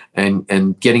 and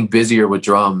getting busier with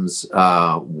drums.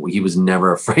 He was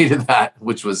never afraid of that,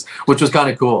 which was kind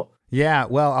of cool. Yeah,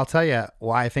 well, I'll tell you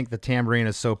why I think the tambourine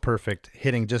is so perfect,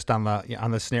 hitting just on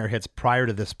the snare hits prior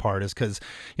to this part, is because,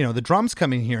 the drums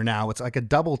coming here now, it's like a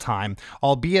double time,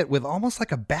 albeit with almost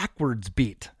like a backwards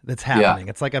beat that's happening.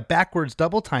 Yeah. It's like a backwards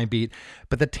double time beat,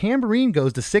 but the tambourine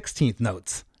goes to 16th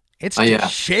notes. It's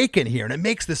just shaking here, and it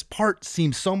makes this part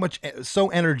seem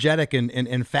so energetic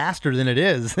and faster than it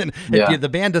is. And the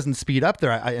band doesn't speed up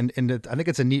there. I think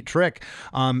it's a neat trick.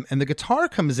 And the guitar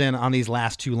comes in on these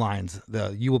last 2 lines,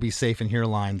 the "You will be safe in here"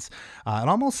 lines. It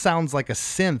almost sounds like a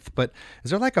synth, but is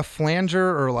there like a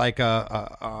flanger or like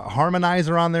a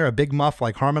harmonizer on there, a big muff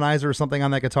like harmonizer or something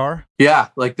on that guitar? Yeah,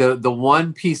 like the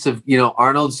one piece of,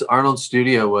 Arnold's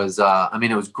studio was,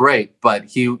 it was great, but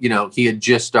he had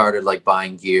just started like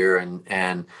buying gear,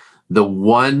 and the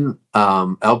one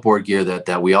outboard gear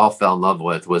that we all fell in love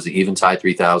with was the Eventide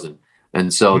 3000.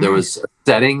 And so there was a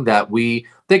setting that we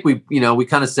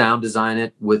kind of sound designed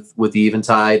it with the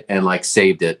Eventide and like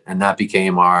saved it, and that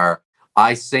became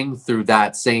I sing through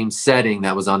that same setting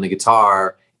that was on the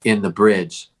guitar in the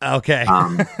bridge. Okay.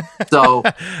 So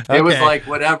it was like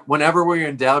whenever we're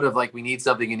in doubt of like we need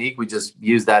something unique, we just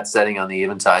use that setting on the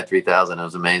Eventide 3000. It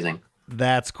was amazing.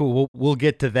 That's cool. We'll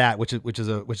get to that, which is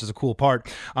a cool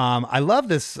part. I love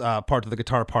this part of the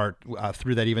guitar part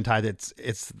through that Eventide.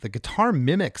 It's the guitar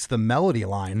mimics the melody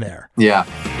line there. Yeah.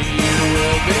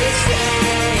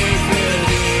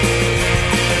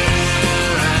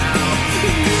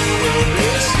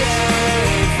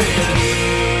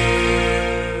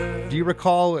 Do you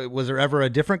recall, was there ever a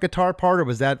different guitar part, or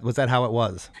was that how it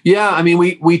was? Yeah, I mean,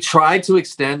 we tried to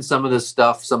extend some of the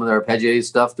stuff, some of the arpeggiated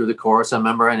stuff through the chorus, I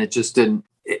remember, and it just didn't,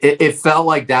 it felt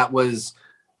like that was,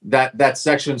 that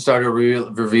section started to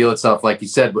reveal itself, like you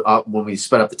said, when we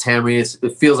sped up the tambourine,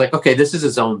 it feels like, okay, this is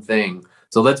its own thing.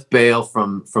 So let's bail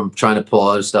from trying to pull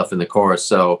other stuff in the chorus.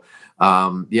 So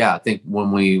I think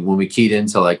when we keyed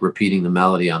into like repeating the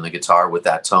melody on the guitar with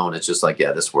that tone, it's just like,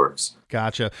 yeah, this works.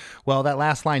 Gotcha. Well, that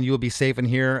last line, "You will be safe in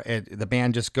here," the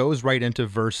band just goes right into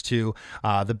verse 2.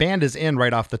 The band is in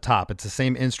right off the top. It's the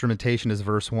same instrumentation as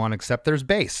verse 1, except there's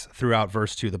bass throughout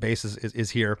verse 2. The bass is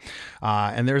here.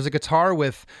 And there's a guitar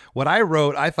with what I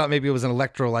wrote. I thought maybe it was an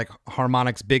electro like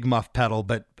harmonics big muff pedal,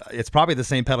 but it's probably the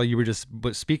same pedal you were just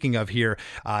speaking of here.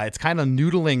 It's kind of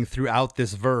noodling throughout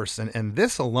this verse. And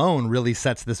this alone really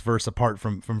sets this verse apart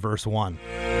from verse 1.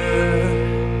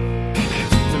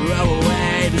 Throw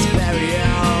away this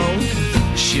burial,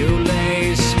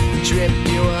 shoelace, trip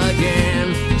you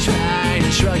again, try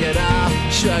to shrug it off,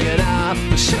 shrug it off,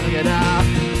 shrug it off,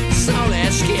 so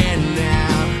let's get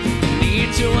now,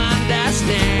 need to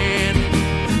understand,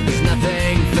 there's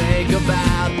nothing fake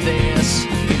about this,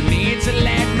 you need to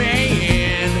let me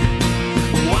in,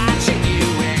 watching you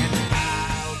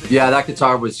and yeah, that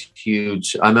guitar was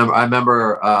huge. I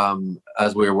remember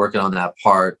as we were working on that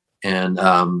part, and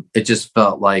it just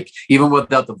felt like, even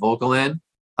without the vocal in,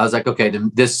 I was like, okay,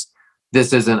 this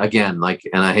isn't, again, like,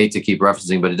 and I hate to keep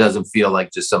referencing, but it doesn't feel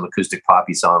like just some acoustic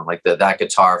poppy song. Like that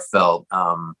guitar felt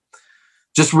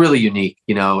just really unique.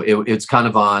 It's kind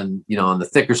of on the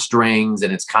thicker strings,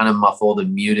 and it's kind of muffled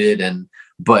and muted,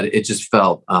 but it just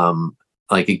felt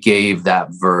like it gave that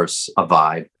verse a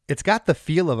vibe. It's got the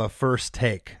feel of a first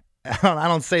take. I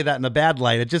don't say that in a bad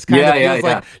light. It just kind of feels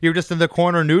like you're just in the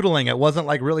corner noodling. It wasn't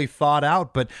like really thought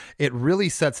out, but it really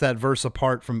sets that verse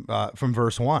apart from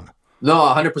verse 1. No,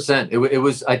 100%. It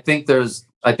was. I think there's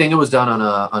I think it was done on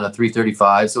a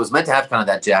 335. So it was meant to have kind of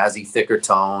that jazzy, thicker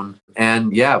tone.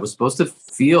 And yeah, it was supposed to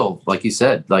feel, like you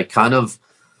said, like kind of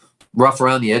rough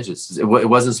around the edges. It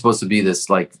wasn't supposed to be this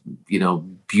like,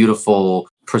 beautiful,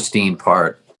 pristine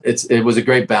part. It was a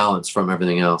great balance from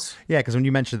everything else. Yeah, because when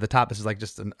you mentioned the top, this is like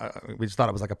just we just thought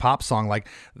it was like a pop song. Like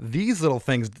these little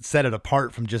things set it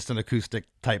apart from just an acoustic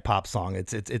type pop song.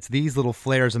 It's these little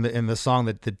flares in the song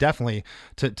that definitely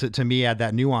to me add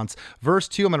that nuance. Verse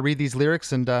 2, I'm going to read these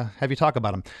lyrics and have you talk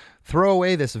about them. Throw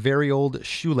away this very old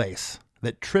shoelace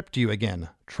that tripped you again.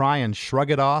 Try and shrug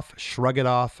it off, shrug it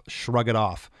off, shrug it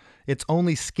off. It's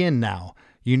only skin now.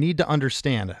 You need to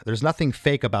understand. There's nothing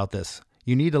fake about this.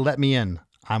 You need to let me in.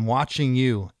 I'm watching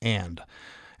you, and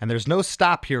there's no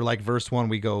stop here like verse 1.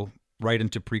 We go right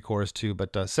into pre-chorus 2,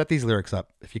 but set these lyrics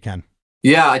up if you can.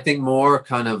 Yeah, I think more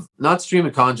kind of not stream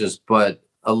of conscious, but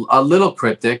a little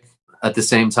cryptic at the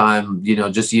same time,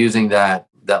 just using that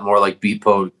more like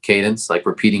beatpo cadence, like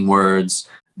repeating words,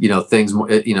 things,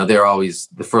 they're always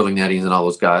the Furling-Nettings and all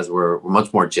those guys were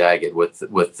much more jagged with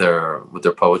their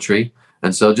poetry.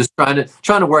 And so just trying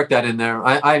to work that in there.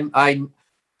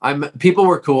 People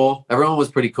were cool. Everyone was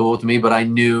pretty cool to me, but I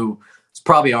knew it's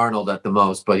probably Arnold at the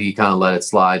most, but he kind of let it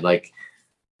slide. Like,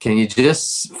 can you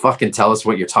just fucking tell us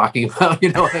what you're talking about?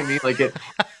 You know what I mean?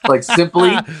 Like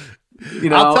simply,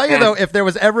 I'll tell you though, if there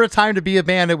was ever a time to be a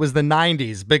band, it was the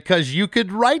 90s, because you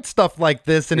could write stuff like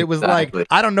this and it was like,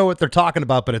 I don't know what they're talking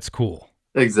about, but it's cool.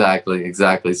 Exactly.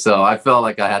 So I felt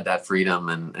like I had that freedom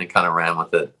and kind of ran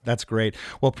with it. That's great.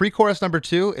 Well, pre-chorus number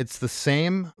 2, it's the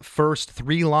same first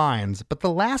 3 lines, but the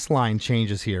last line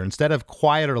changes here. Instead of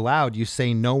quiet or loud, you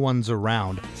say no one's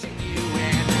around.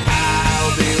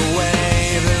 I'll be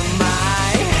waving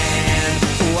my hand,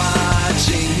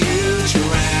 watching you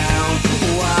drown,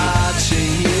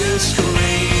 watching you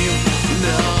scream,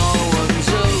 no one's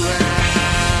around.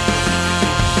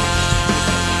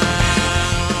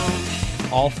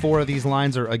 All 4 of these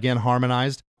lines are again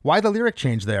harmonized. Why the lyric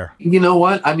change there? You know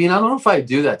what? I mean, I don't know if I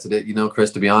do that today,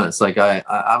 Chris, to be honest. Like I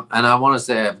want to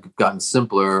say I've gotten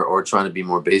simpler or trying to be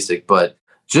more basic, but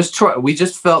we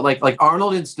just felt like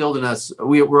Arnold instilled in us.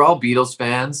 We're all Beatles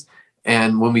fans.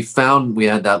 And when we found we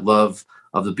had that love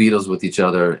of the Beatles with each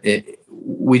other,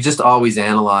 we just always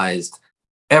analyzed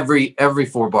every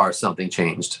 4 bars, something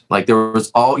changed. Like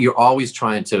you're always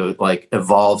trying to like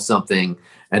evolve something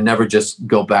and never just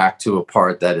go back to a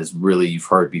part that is really you've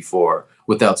heard before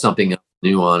without something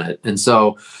new on it. And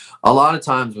so a lot of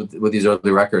times with these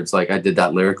early records, like I did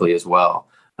that lyrically as well.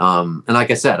 And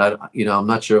like I said, I'm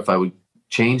not sure if I would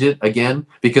change it again,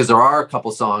 because there are a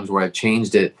couple songs where I've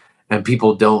changed it and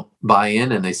people don't buy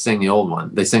in and they sing the old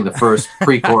one. They sing the first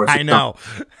pre-chorus. I know.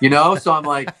 So I'm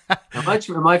like, am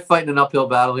I fighting an uphill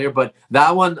battle here? But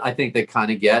that one I think they kind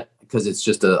of get, because it's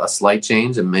just a slight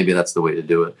change, and maybe that's the way to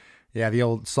do it. Yeah, the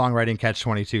old songwriting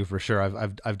catch-22 for sure.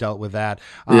 I've dealt with that.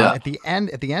 Yeah. At the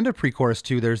end of pre-chorus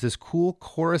 2, there's this cool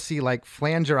chorusy like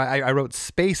flanger. I wrote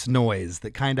space noise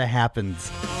that kind of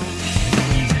happens.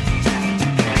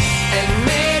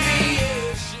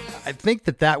 I think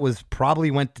that was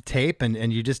probably went to tape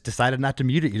and you just decided not to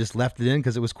mute it. You just left it in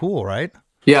because it was cool, right?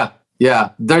 Yeah.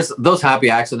 There's those happy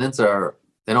accidents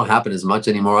they don't happen as much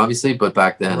anymore, obviously, but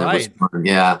back then It was fun.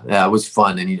 Yeah, it was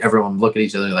fun, and everyone would look at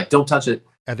each other like, "Don't touch it."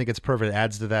 I think it's perfect. It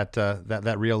adds to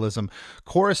that realism.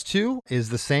 Chorus 2 is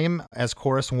the same as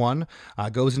chorus 1.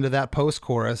 Goes into that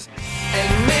post-chorus.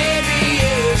 And maybe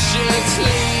you should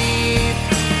sleep.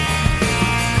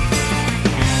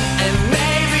 And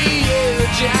maybe you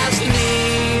just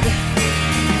need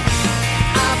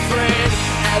a friend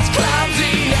as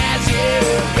clumsy as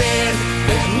you've been.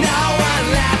 There's no one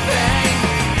laughing.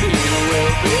 You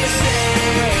will be safe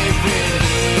in here.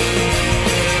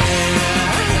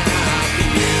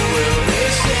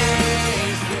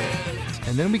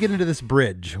 And then we get into this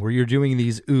bridge where you're doing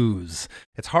these oohs.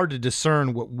 It's hard to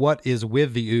discern what is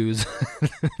with the oohs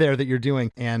there that you're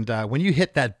doing. And when you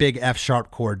hit that big F sharp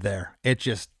chord there, it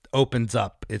just opens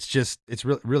up. It's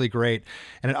really great.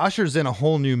 And it ushers in a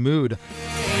whole new mood.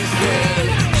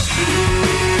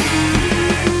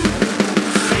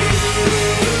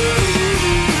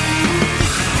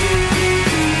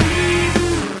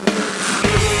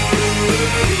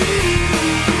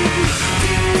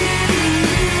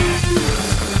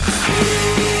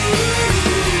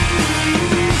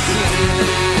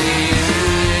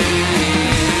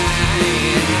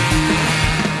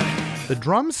 The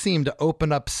drums seem to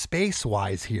open up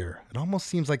space-wise here. It almost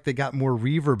seems like they got more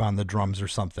reverb on the drums or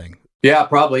something. Yeah,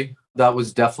 probably. That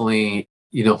was definitely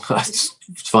it's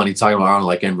funny talking about Arnold,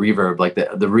 like, and reverb, like the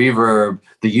reverb,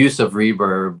 the use of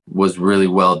reverb was really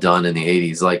well done in the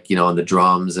 80s, like, on the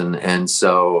drums. And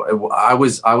so I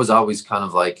was always kind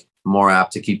of like more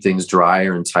apt to keep things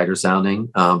drier and tighter sounding.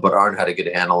 But Arn had a good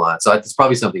handle on it. So it's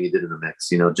probably something he did in the mix,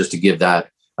 just to give that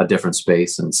a different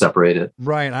space and separate it.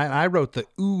 Right. I wrote the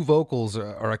ooh vocals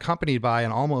are accompanied by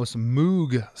an almost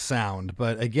moog sound,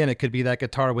 but again, it could be that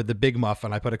guitar with the big muff,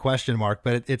 and I put a question mark,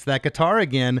 but it's that guitar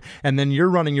again, and then you're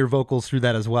running your vocals through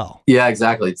that as well. Yeah,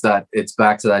 exactly. It's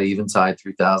back to that Eventide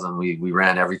 3000. We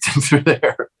ran everything through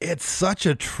there. It's such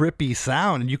a trippy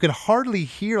sound, and you can hardly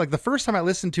hear, like the first time I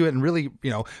listened to it and really,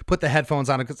 put the headphones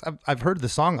on it, because I've heard the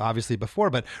song obviously before,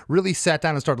 but really sat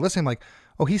down and started listening, like,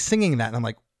 oh, he's singing that, and I'm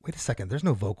like, wait a second, there's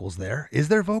no vocals there. Is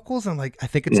there vocals? And like, I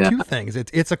think it's two things.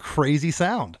 It's a crazy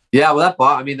sound. Yeah. Well,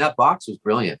 that box was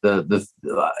brilliant.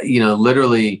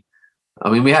 Literally,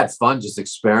 we had fun just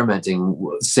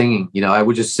experimenting, singing. I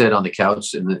would just sit on the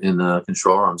couch in the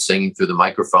control room, singing through the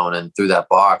microphone and through that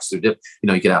box. You could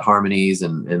have harmonies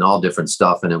and all different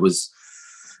stuff. And it was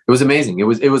amazing. It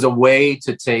was a way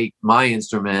to take my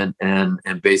instrument and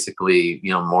basically,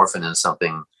 morph it into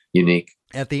something unique.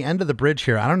 At the end of the bridge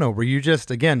here, I don't know, were you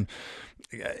just, again,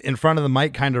 in front of the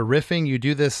mic kind of riffing? You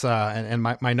do this, and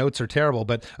my notes are terrible,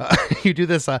 but you do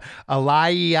this a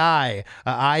lie-I,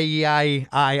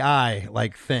 I-E-I,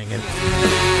 like thing. And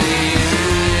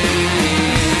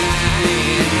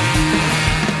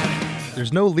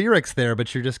there's no lyrics there,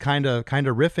 but you're just kind of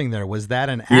riffing there. Was that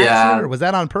an accident or was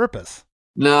that on purpose?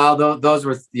 No, those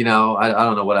were, I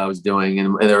don't know what I was doing.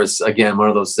 And there was, again, one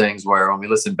of those things where when we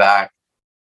listen back,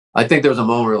 I think there was a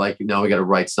moment where like, we got to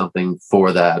write something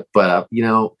for that. But,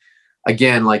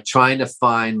 again, like trying to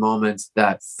find moments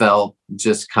that felt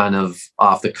just kind of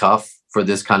off the cuff for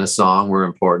this kind of song were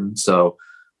important. So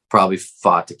probably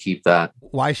fought to keep that.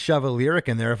 Why shove a lyric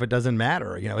in there if it doesn't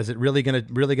matter? Is it really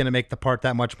gonna make the part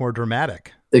that much more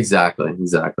dramatic? Exactly.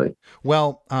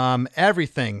 Well,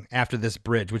 everything after this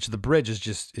bridge, which the bridge is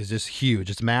just huge,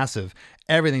 it's massive.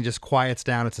 Everything just quiets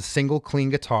down. It's a single clean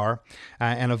guitar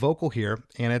and a vocal here,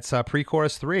 and it's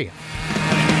pre-chorus 3.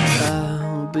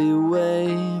 I'll be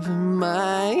waving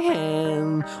my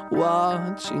hand,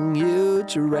 watching you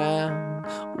drown,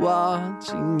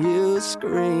 watching you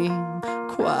scream,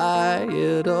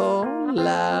 quiet or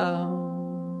loud.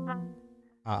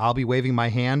 I'll be waving my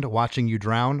hand, watching you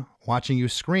drown, watching you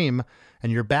scream,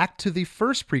 and you're back to the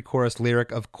first pre-chorus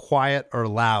lyric of quiet or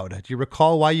loud. Do you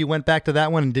recall why you went back to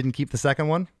that one and didn't keep the second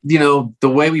one? The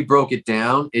way we broke it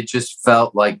down, it just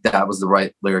felt like that was the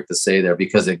right lyric to say there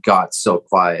because it got so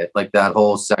quiet. Like that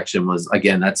whole section was,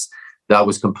 again, that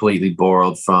was completely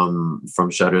borrowed from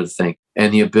Shudder to Think.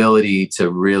 And the ability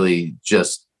to really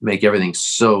just make everything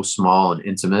so small and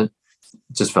intimate,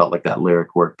 just felt like that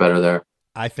lyric worked better there.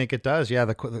 I think it does. Yeah,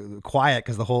 the quiet,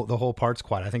 because the whole part's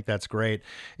quiet. I think that's great.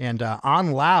 And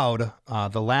on loud,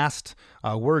 the last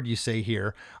word you say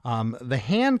here, the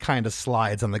hand kind of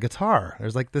slides on the guitar.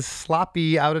 There's like this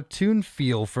sloppy, out of tune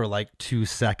feel for like 2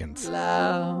 seconds.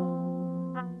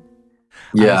 Loud.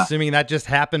 Yeah. I'm assuming that just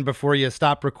happened before you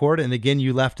stopped recording, and again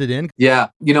you left it in. Yeah,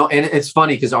 and it's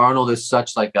funny because Arnold is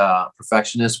such like a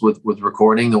perfectionist with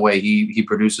recording, the way he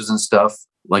produces and stuff.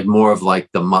 Like more of like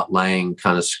the Mutt Lange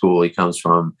kind of school he comes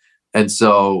from. And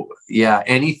so, yeah,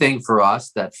 anything for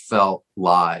us that felt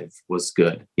live was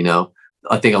good.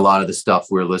 I think a lot of the stuff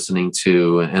we're listening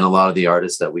to and a lot of the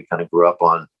artists that we kind of grew up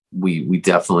on, we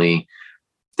definitely,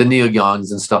 the Neil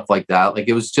Youngs and stuff like that. Like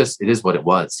it is what it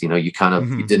was. You kind of,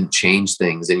 you didn't change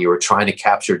things and you were trying to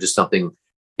capture just something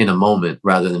in a moment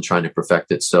rather than trying to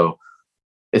perfect it. So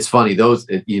it's funny,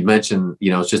 you mentioned,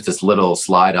 it's just this little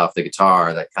slide off the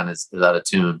guitar that kind of is out of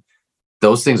tune.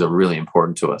 Those things are really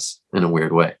important to us in a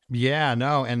weird way. Yeah,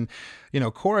 no. And,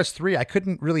 chorus 3, I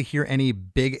couldn't really hear any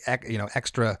big,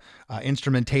 extra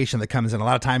instrumentation that comes in. A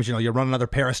lot of times, you'll run another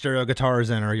pair of stereo guitars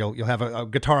in, or you'll have a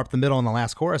guitar up the middle in the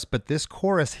last chorus. But this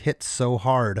chorus hits so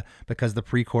hard because the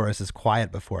pre-chorus is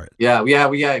quiet before it. Yeah,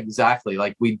 exactly.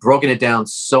 Like we'd broken it down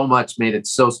so much, made it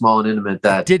so small and intimate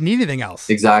that it didn't need anything else.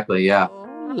 Exactly. Yeah.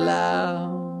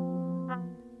 Loud.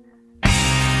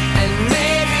 And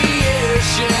maybe you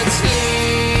should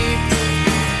sleep,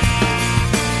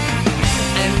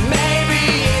 and maybe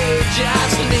you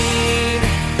just need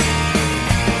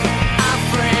a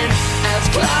friend as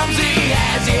clumsy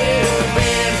as you've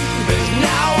been. There's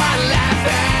no one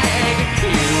laughing.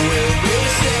 You will be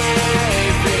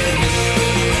safe in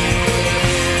here.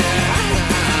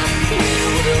 You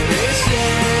will be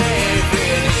safe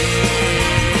in here.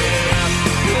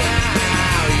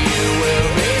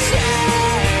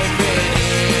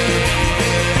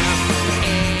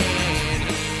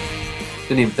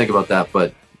 Didn't even think about that,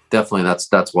 but definitely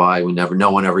that's why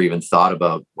no one ever even thought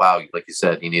about, wow, like you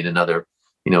said, you need another,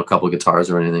 couple of guitars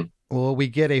or anything. Well, we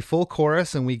get a full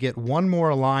chorus and we get one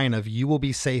more line of "You will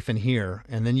be safe in here,"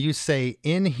 and then you say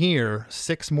 "in here"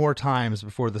 6 more times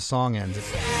before the song ends.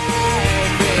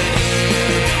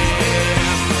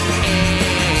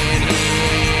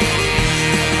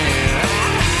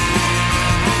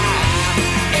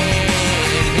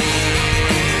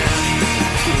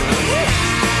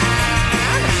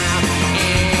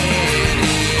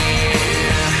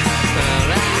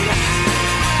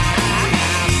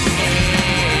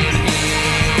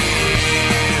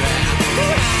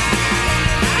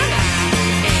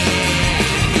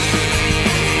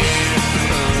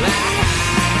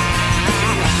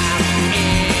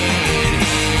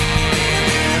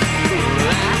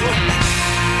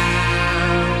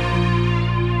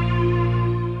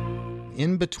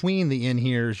 In between the in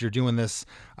here's, you're doing this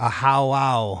how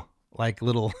wow, like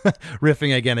little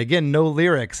riffing again, no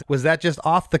lyrics. Was that just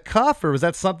off the cuff, or was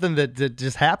that something that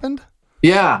just happened?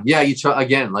 Yeah. You try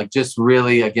again, like just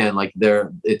really again, like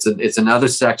it's another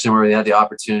section where we had the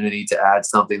opportunity to add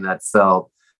something that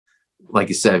felt, like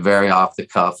you said, very off the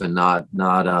cuff and not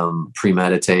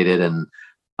premeditated, and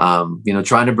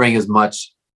trying to bring as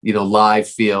much live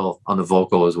feel on the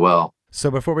vocal as well. So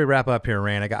before we wrap up here,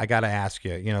 Raine, I got to ask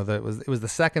you, it was the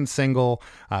second single,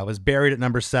 it was buried at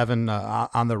number 7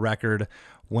 on the record.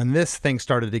 When this thing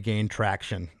started to gain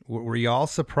traction, were you all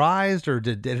surprised, or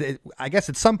did it, I guess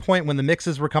at some point when the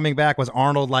mixes were coming back, was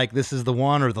Arnold like, this is the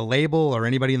one, or the label, or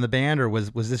anybody in the band, or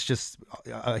was this just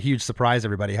a huge surprise,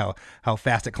 everybody, how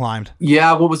fast it climbed?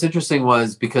 Yeah, what was interesting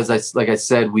was, because like I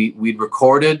said, we'd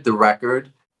recorded the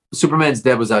record. Superman's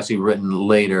Dead was actually written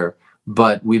later,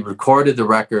 but we recorded the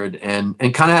record and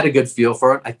kind of had a good feel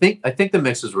for it. I think the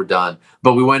mixes were done,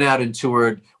 but we went out and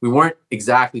toured. We weren't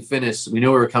exactly finished. We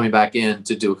knew we were coming back in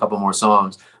to do a couple more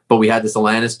songs, but we had this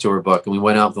Alanis tour book, and we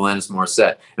went out with Alanis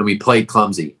Morissette and we played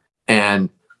Clumsy. And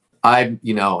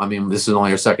this is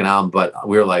only our second album, but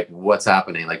we were like, what's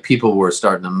happening? Like, people were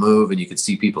starting to move, and you could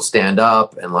see people stand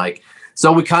up, and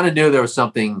so we kind of knew there was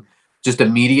something just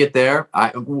immediate there.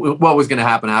 What was going to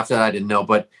happen after that, I didn't know,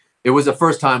 but it was the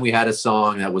first time we had a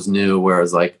song that was new, where I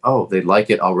was like, oh, they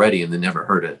like it already and they never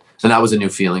heard it. And that was a new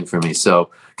feeling for me. So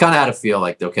kind of had to feel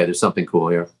like, okay, there's something cool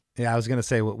here. Yeah, I was going to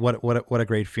say, what a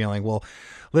great feeling. Well,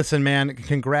 listen, man,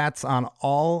 congrats on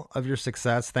all of your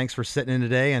success. Thanks for sitting in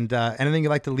today. And anything you'd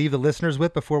like to leave the listeners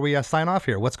with before we sign off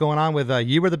here? What's going on with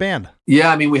you or the band?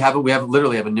 Yeah, we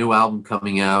literally have a new album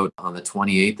coming out on the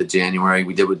 28th of January.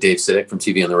 We did with Dave Sitek from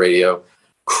TV on the Radio.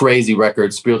 Crazy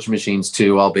record, Spiritual Machines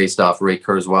 2, all based off Ray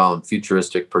Kurzweil and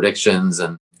futuristic predictions,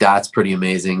 and that's pretty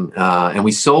amazing. And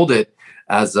we sold it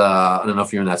as I don't know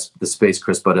if you're in the space,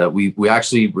 Chris, but we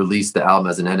actually released the album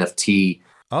as an NFT.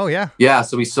 Oh yeah, yeah.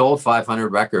 So we sold 500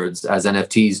 records as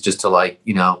NFTs just to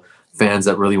fans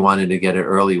that really wanted to get it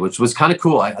early, which was kind of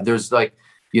cool.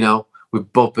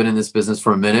 We've both been in this business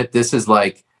for a minute. This is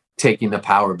like taking the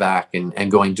power back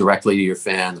and going directly to your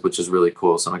fans, which is really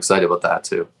cool. So I'm excited about that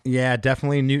too. Yeah,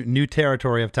 definitely new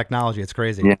territory of technology. It's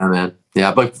crazy. Yeah, man.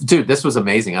 Yeah, but dude, this was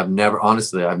amazing. I've never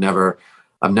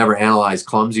analyzed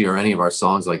Clumsy or any of our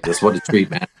songs like this. What a treat,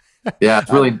 man. Yeah,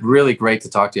 it's really, really great to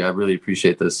talk to you. I really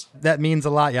appreciate this. That means a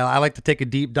lot. Yeah, I like to take a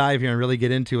deep dive here and really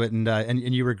get into it.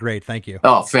 And you were great. Thank you.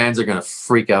 Oh, fans are gonna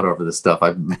freak out over this stuff.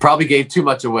 I probably gave too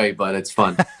much away, but it's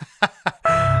fun.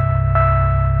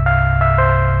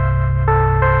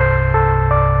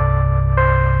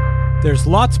 There's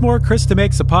lots more Krista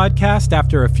Makes a Podcast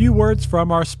after a few words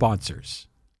from our sponsors.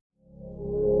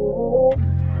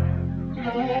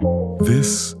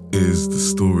 This is the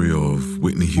story of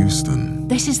Whitney Houston.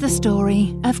 This is the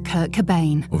story of Kurt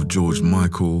Cobain. Of George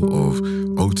Michael, of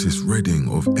Otis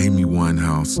Redding, of Amy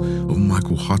Winehouse, of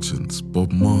Michael Hutchence,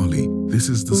 Bob Marley. This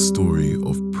is the story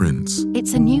of Prince.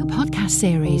 It's a new podcast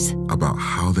series about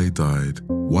how they died,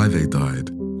 why they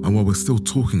died, and why we're still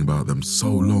talking about them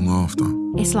so long after.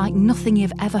 It's like nothing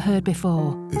you've ever heard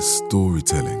before. It's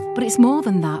storytelling. But it's more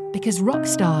than that, because rock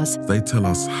stars, they tell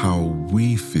us how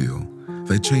we feel.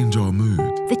 They change our mood.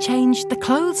 They change the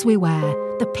clothes we wear,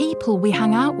 the people we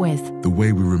hang out with, the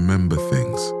way we remember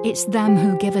things. It's them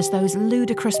who give us those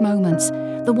ludicrous moments,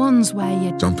 the ones where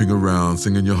you're jumping around,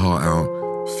 singing your heart out,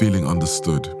 feeling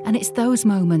understood. And it's those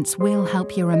moments we'll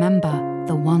help you remember,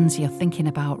 the ones you're thinking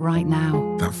about right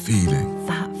now. That feeling.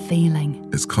 That feeling.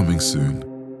 It's coming soon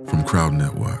from Crowd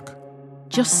Network.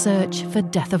 Just search for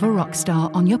Death of a Rock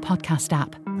Star on your podcast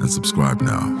app. And subscribe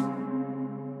now.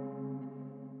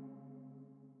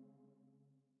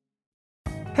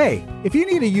 Hey, if you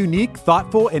need a unique,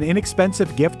 thoughtful, and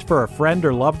inexpensive gift for a friend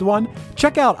or loved one,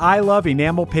 check out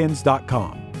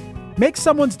iloveenamelpins.com. Make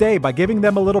someone's day by giving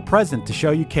them a little present to show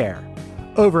you care.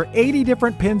 Over 80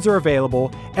 different pins are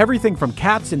available, everything from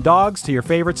cats and dogs to your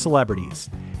favorite celebrities.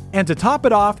 And to top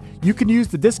it off, you can use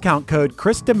the discount code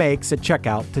KristaMakes at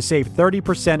checkout to save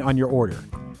 30% on your order.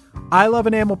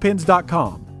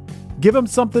 iloveenamelpins.com. Give them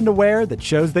something to wear that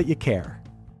shows that you care.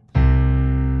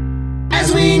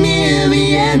 As we near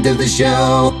the end of the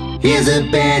show, here's a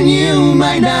band you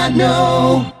might not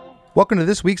know. Welcome to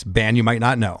this week's Band You Might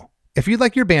Not Know. If you'd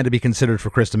like your band to be considered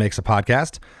for Krista Makes a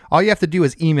Podcast, all you have to do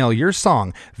is email your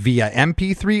song via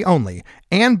MP3 only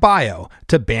and bio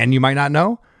to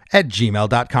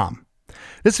bandyoumightnotknow@gmail.com.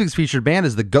 This week's featured band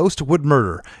is the Ghost Would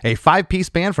Murder, a 5-piece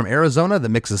band from Arizona that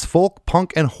mixes folk,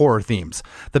 punk, and horror themes.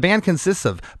 The band consists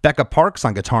of Becca Parks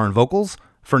on guitar and vocals,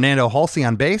 Fernando Halsey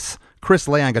on bass, Chris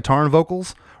Lay on guitar and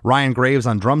vocals, Ryan Graves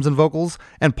on drums and vocals,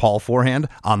 and Paul Forehand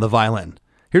on the violin.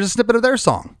 Here's a snippet of their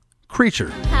song,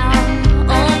 Creature.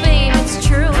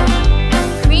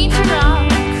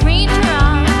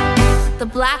 The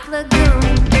Black Lagoon.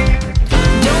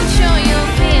 Don't show your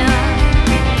fear.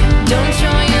 Don't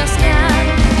show your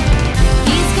skin.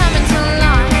 He's coming to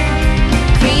life.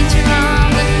 Creature of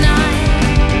the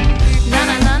night. Na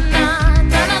na na na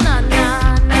na na na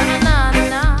na na na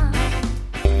na.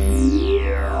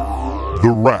 The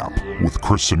Wrap with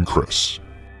Chris and Chris.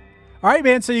 All right,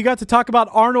 man, so you got to talk about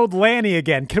Arnold Lanni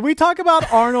again. Can we talk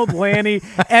about Arnold Lanni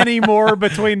anymore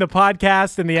between the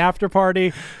podcast and the after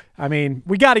party? I mean,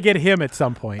 we got to get him at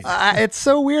some point. It's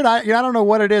so weird. I don't know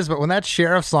what it is, but when that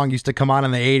Sheriff song used to come on in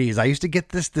the 80s, I used to get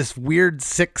this weird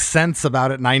sixth sense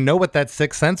about it, and I know what that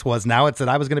sixth sense was. Now it's that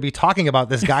I was going to be talking about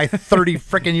this guy 30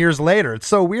 freaking years later. It's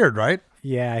so weird, right?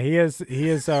 Yeah, he is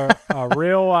a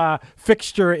real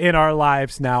fixture in our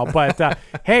lives now. But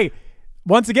hey,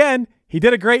 once again, he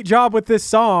did a great job with this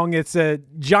song. It's a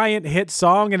giant hit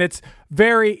song, and it's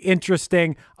very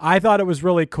interesting. I thought it was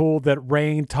really cool that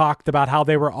Raine talked about how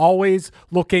they were always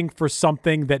looking for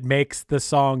something that makes the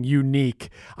song unique.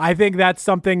 I think that's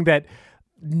something that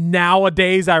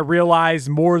nowadays I realize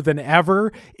more than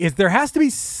ever is there has to be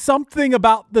something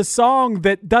about the song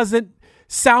that doesn't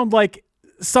sound like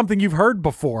something you've heard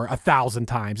before 1,000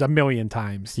 times, 1,000,000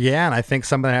 times. Yeah, and I think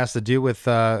some of that has to do with,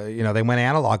 they went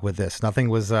analog with this. Nothing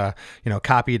was,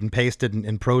 copied and pasted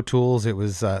in Pro Tools. It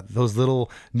was those little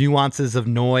nuances of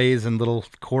noise and little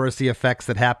chorusy effects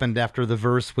that happened after the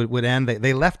verse would end.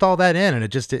 They left all that in, and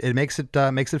it makes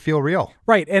it feel real.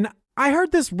 Right, and I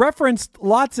heard this referenced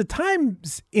lots of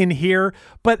times in here,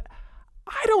 but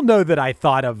I don't know that I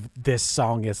thought of this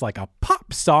song as like a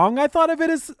pop song. I thought of it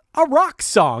as a rock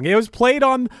song. It was played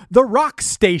on the rock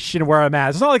station where I'm at.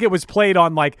 It's not like it was played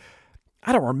on I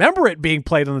don't remember it being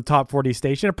played on the Top 40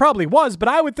 station. It probably was, but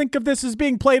I would think of this as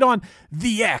being played on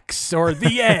The X or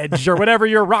The Edge or whatever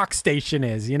your rock station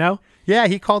is, you know? Yeah,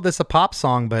 he called this a pop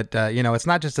song, but it's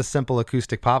not just a simple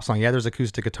acoustic pop song. Yeah, there's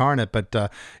acoustic guitar in it, but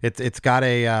it's got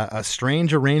a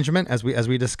strange arrangement as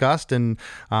we discussed, and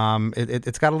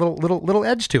it's got a little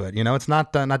edge to it. It's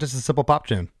not just a simple pop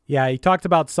tune. Yeah, he talked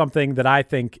about something that I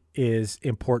think is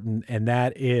important, and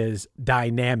that is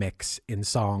dynamics in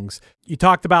songs. You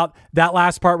talked about that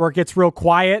last part where it gets real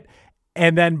quiet,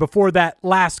 and then before that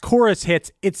last chorus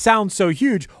hits, it sounds so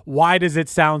huge. Why does it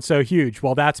sound so huge?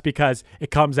 Well, that's because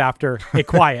it comes after a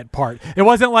quiet part. It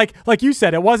wasn't like you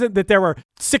said, it wasn't that there were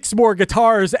 6 more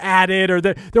guitars added or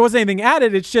there wasn't anything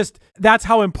added. It's just that's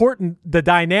how important the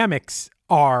dynamics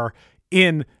are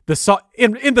in the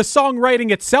in the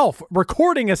songwriting itself,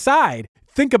 recording aside.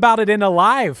 Think about it in a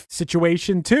live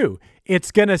situation too.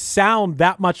 It's going to sound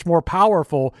that much more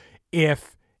powerful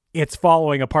if it's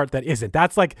following a part that isn't.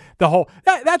 That's like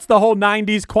that's the whole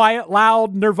 90s quiet,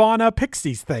 loud Nirvana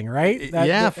Pixies thing, right? For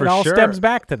sure. It all stems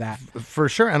back to that. For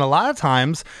sure. And a lot of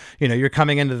times, you're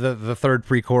coming into the third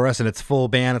pre-chorus and it's full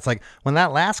band. It's like when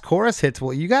that last chorus hits,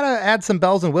 well, you got to add some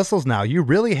bells and whistles now. You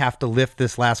really have to lift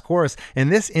this last chorus. In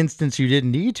this instance, you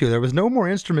didn't need to. There was no more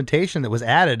instrumentation that was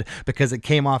added because it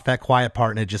came off that quiet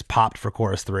part and it just popped for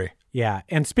chorus 3. Yeah,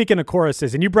 and speaking of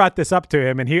choruses, and you brought this up to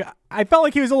him, and I felt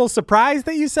like he was a little surprised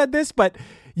that you said this, but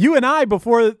you and I,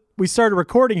 before we started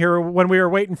recording here, when we were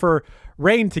waiting for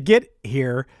Raine to get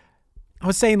here, I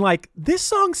was saying, this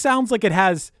song sounds like it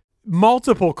has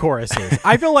multiple choruses.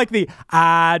 I feel like the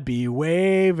I'd be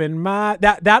waving my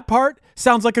that part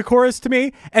sounds like a chorus to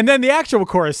me, and then the actual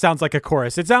chorus sounds like a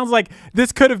chorus. It sounds like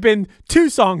this could have been two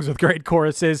songs with great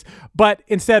choruses, but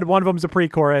instead one of them's a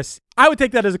pre-chorus. I would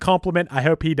take that as a compliment. I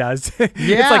hope he does. Yeah.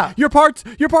 It's like your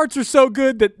parts are so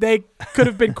good that they could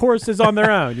have been choruses on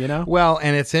their own, you know? Well,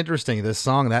 and it's interesting, this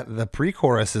song, that the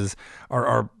pre-choruses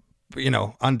are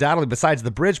undoubtedly, besides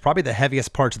the bridge, probably the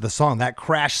heaviest parts of the song. That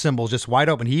crash cymbal just wide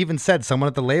open. He even said someone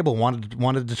at the label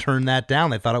wanted to turn that down.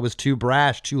 They thought it was too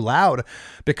brash, too loud,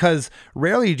 because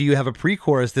rarely do you have a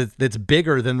pre-chorus that's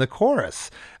bigger than the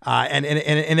chorus. And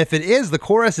if it is, the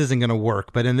chorus isn't going to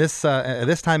work. But in this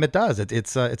time it does.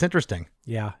 It's interesting.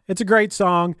 Yeah, it's a great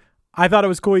song. I thought it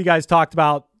was cool you guys talked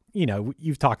about,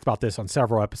 you've talked about this on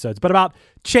several episodes, but about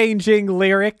changing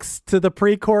lyrics to the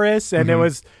pre-chorus. And it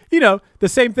was, the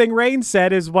same thing Raine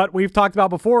said is what we've talked about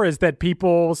before, is that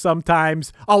people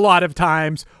sometimes, a lot of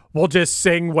times, will just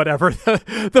sing whatever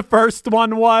the first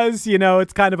one was.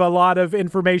 It's kind of a lot of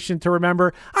information to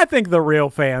remember. I think the real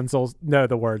fans will know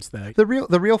the words though. The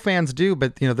real fans do,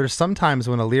 but there's sometimes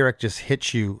when a lyric just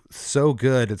hits you so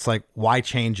good, it's like, why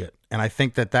change it? And I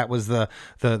think that was the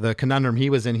conundrum he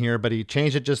was in here, but he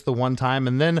changed it just the one time.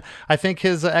 And then I think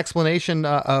his explanation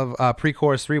of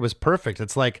pre-chorus 3 was perfect.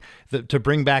 It's like to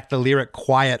bring back the lyric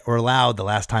quiet or loud the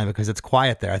last time, because it's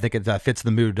quiet there. I think it fits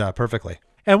the mood perfectly.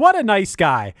 And what a nice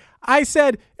guy. I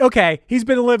said, okay, he's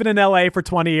been living in LA for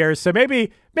 20 years, so maybe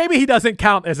he doesn't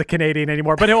count as a Canadian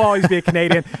anymore, but he'll always be a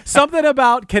Canadian. Something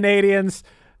about Canadians,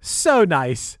 so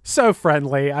nice, so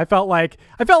friendly. I felt like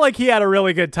he had a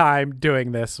really good time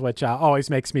doing this, which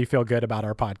always makes me feel good about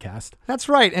our podcast. That's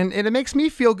right, and it makes me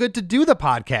feel good to do the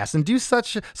podcast and do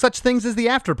such things as the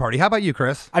after party. How about you,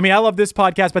 Chris? I mean, I love this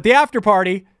podcast, but the after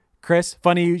party, Chris,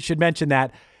 funny you should mention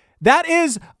that. That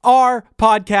is our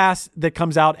podcast that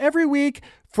comes out every week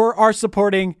for our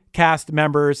supporting cast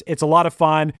members. It's a lot of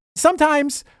fun.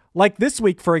 Sometimes, like this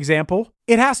week, for example,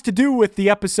 it has to do with the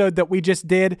episode that we just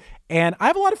did, and I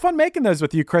have a lot of fun making those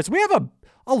with you, Chris. We have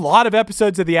a lot of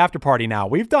episodes of the After Party now.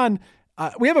 We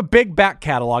have a big back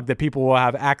catalog that people will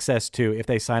have access to if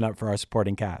they sign up for our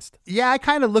supporting cast. Yeah, I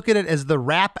kind of look at it as the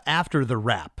rap after the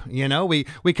rap.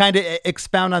 We kind of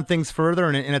expound on things further,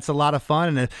 and it's a lot of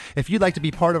fun. And if you'd like to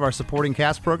be part of our supporting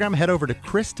cast program, head over to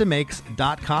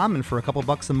chrisdemakes.com, and for a couple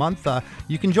bucks a month,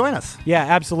 you can join us. Yeah,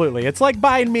 absolutely. It's like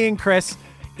buying me and Chris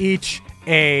each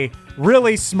a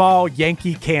really small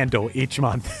Yankee candle each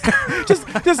month.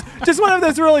 just one of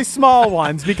those really small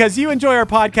ones, because you enjoy our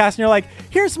podcast and you're like,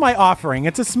 here's my offering.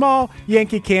 It's a small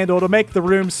Yankee candle to make the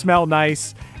room smell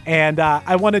nice. And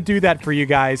I want to do that for you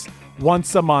guys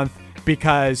once a month,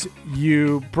 because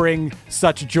you bring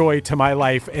such joy to my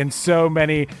life and so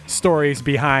many stories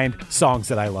behind songs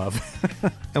that I love.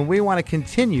 And we want to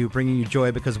continue bringing you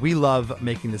joy because we love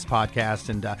making this podcast,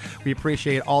 and we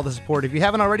appreciate all the support. If you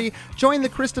haven't already, join the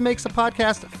Krista Makes a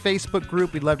Podcast Facebook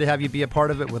group. We'd love to have you be a part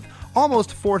of it. With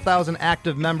almost 4,000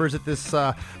 active members at this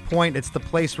point, it's the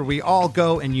place where we all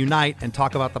go and unite and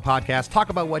talk about the podcast, talk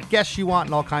about what guests you want,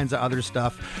 and all kinds of other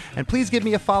stuff. And please give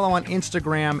me a follow on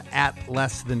Instagram at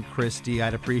 @LessThanChristy.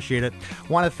 I'd appreciate it.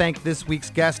 Want to thank this week's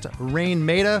guest, Raine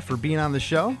Maida, for being on the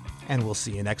show, and we'll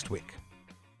see you next week.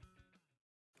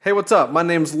 Hey, what's up? My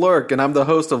name's Lurk, and I'm the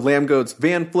host of Lamb Goat's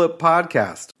Van Flip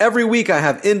podcast. Every week I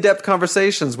have in-depth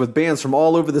conversations with bands from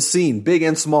all over the scene, big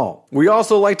and small. We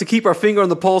also like to keep our finger on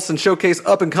the pulse and showcase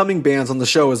up-and-coming bands on the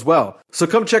show as well. So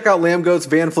come check out Lamb Goat's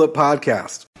Van Flip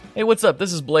podcast. Hey, what's up?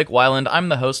 This is Blake Weiland. I'm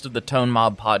the host of the Tone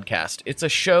Mob podcast. It's a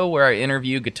show where I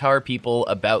interview guitar people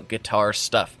about guitar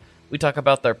stuff. We talk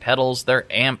about their pedals, their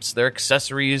amps, their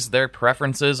accessories, their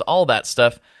preferences, all that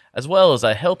stuff, as well as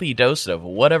a healthy dose of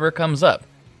whatever comes up.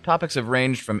 Topics have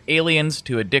ranged from aliens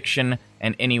to addiction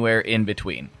and anywhere in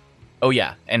between. Oh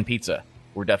yeah, and pizza.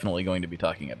 We're definitely going to be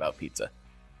talking about pizza.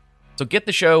 So get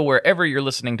the show wherever you're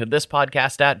listening to this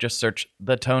podcast at. Just search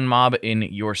The Tone Mob in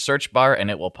your search bar and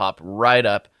it will pop right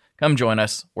up. Come join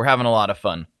us. We're having a lot of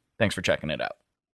fun. Thanks for checking it out.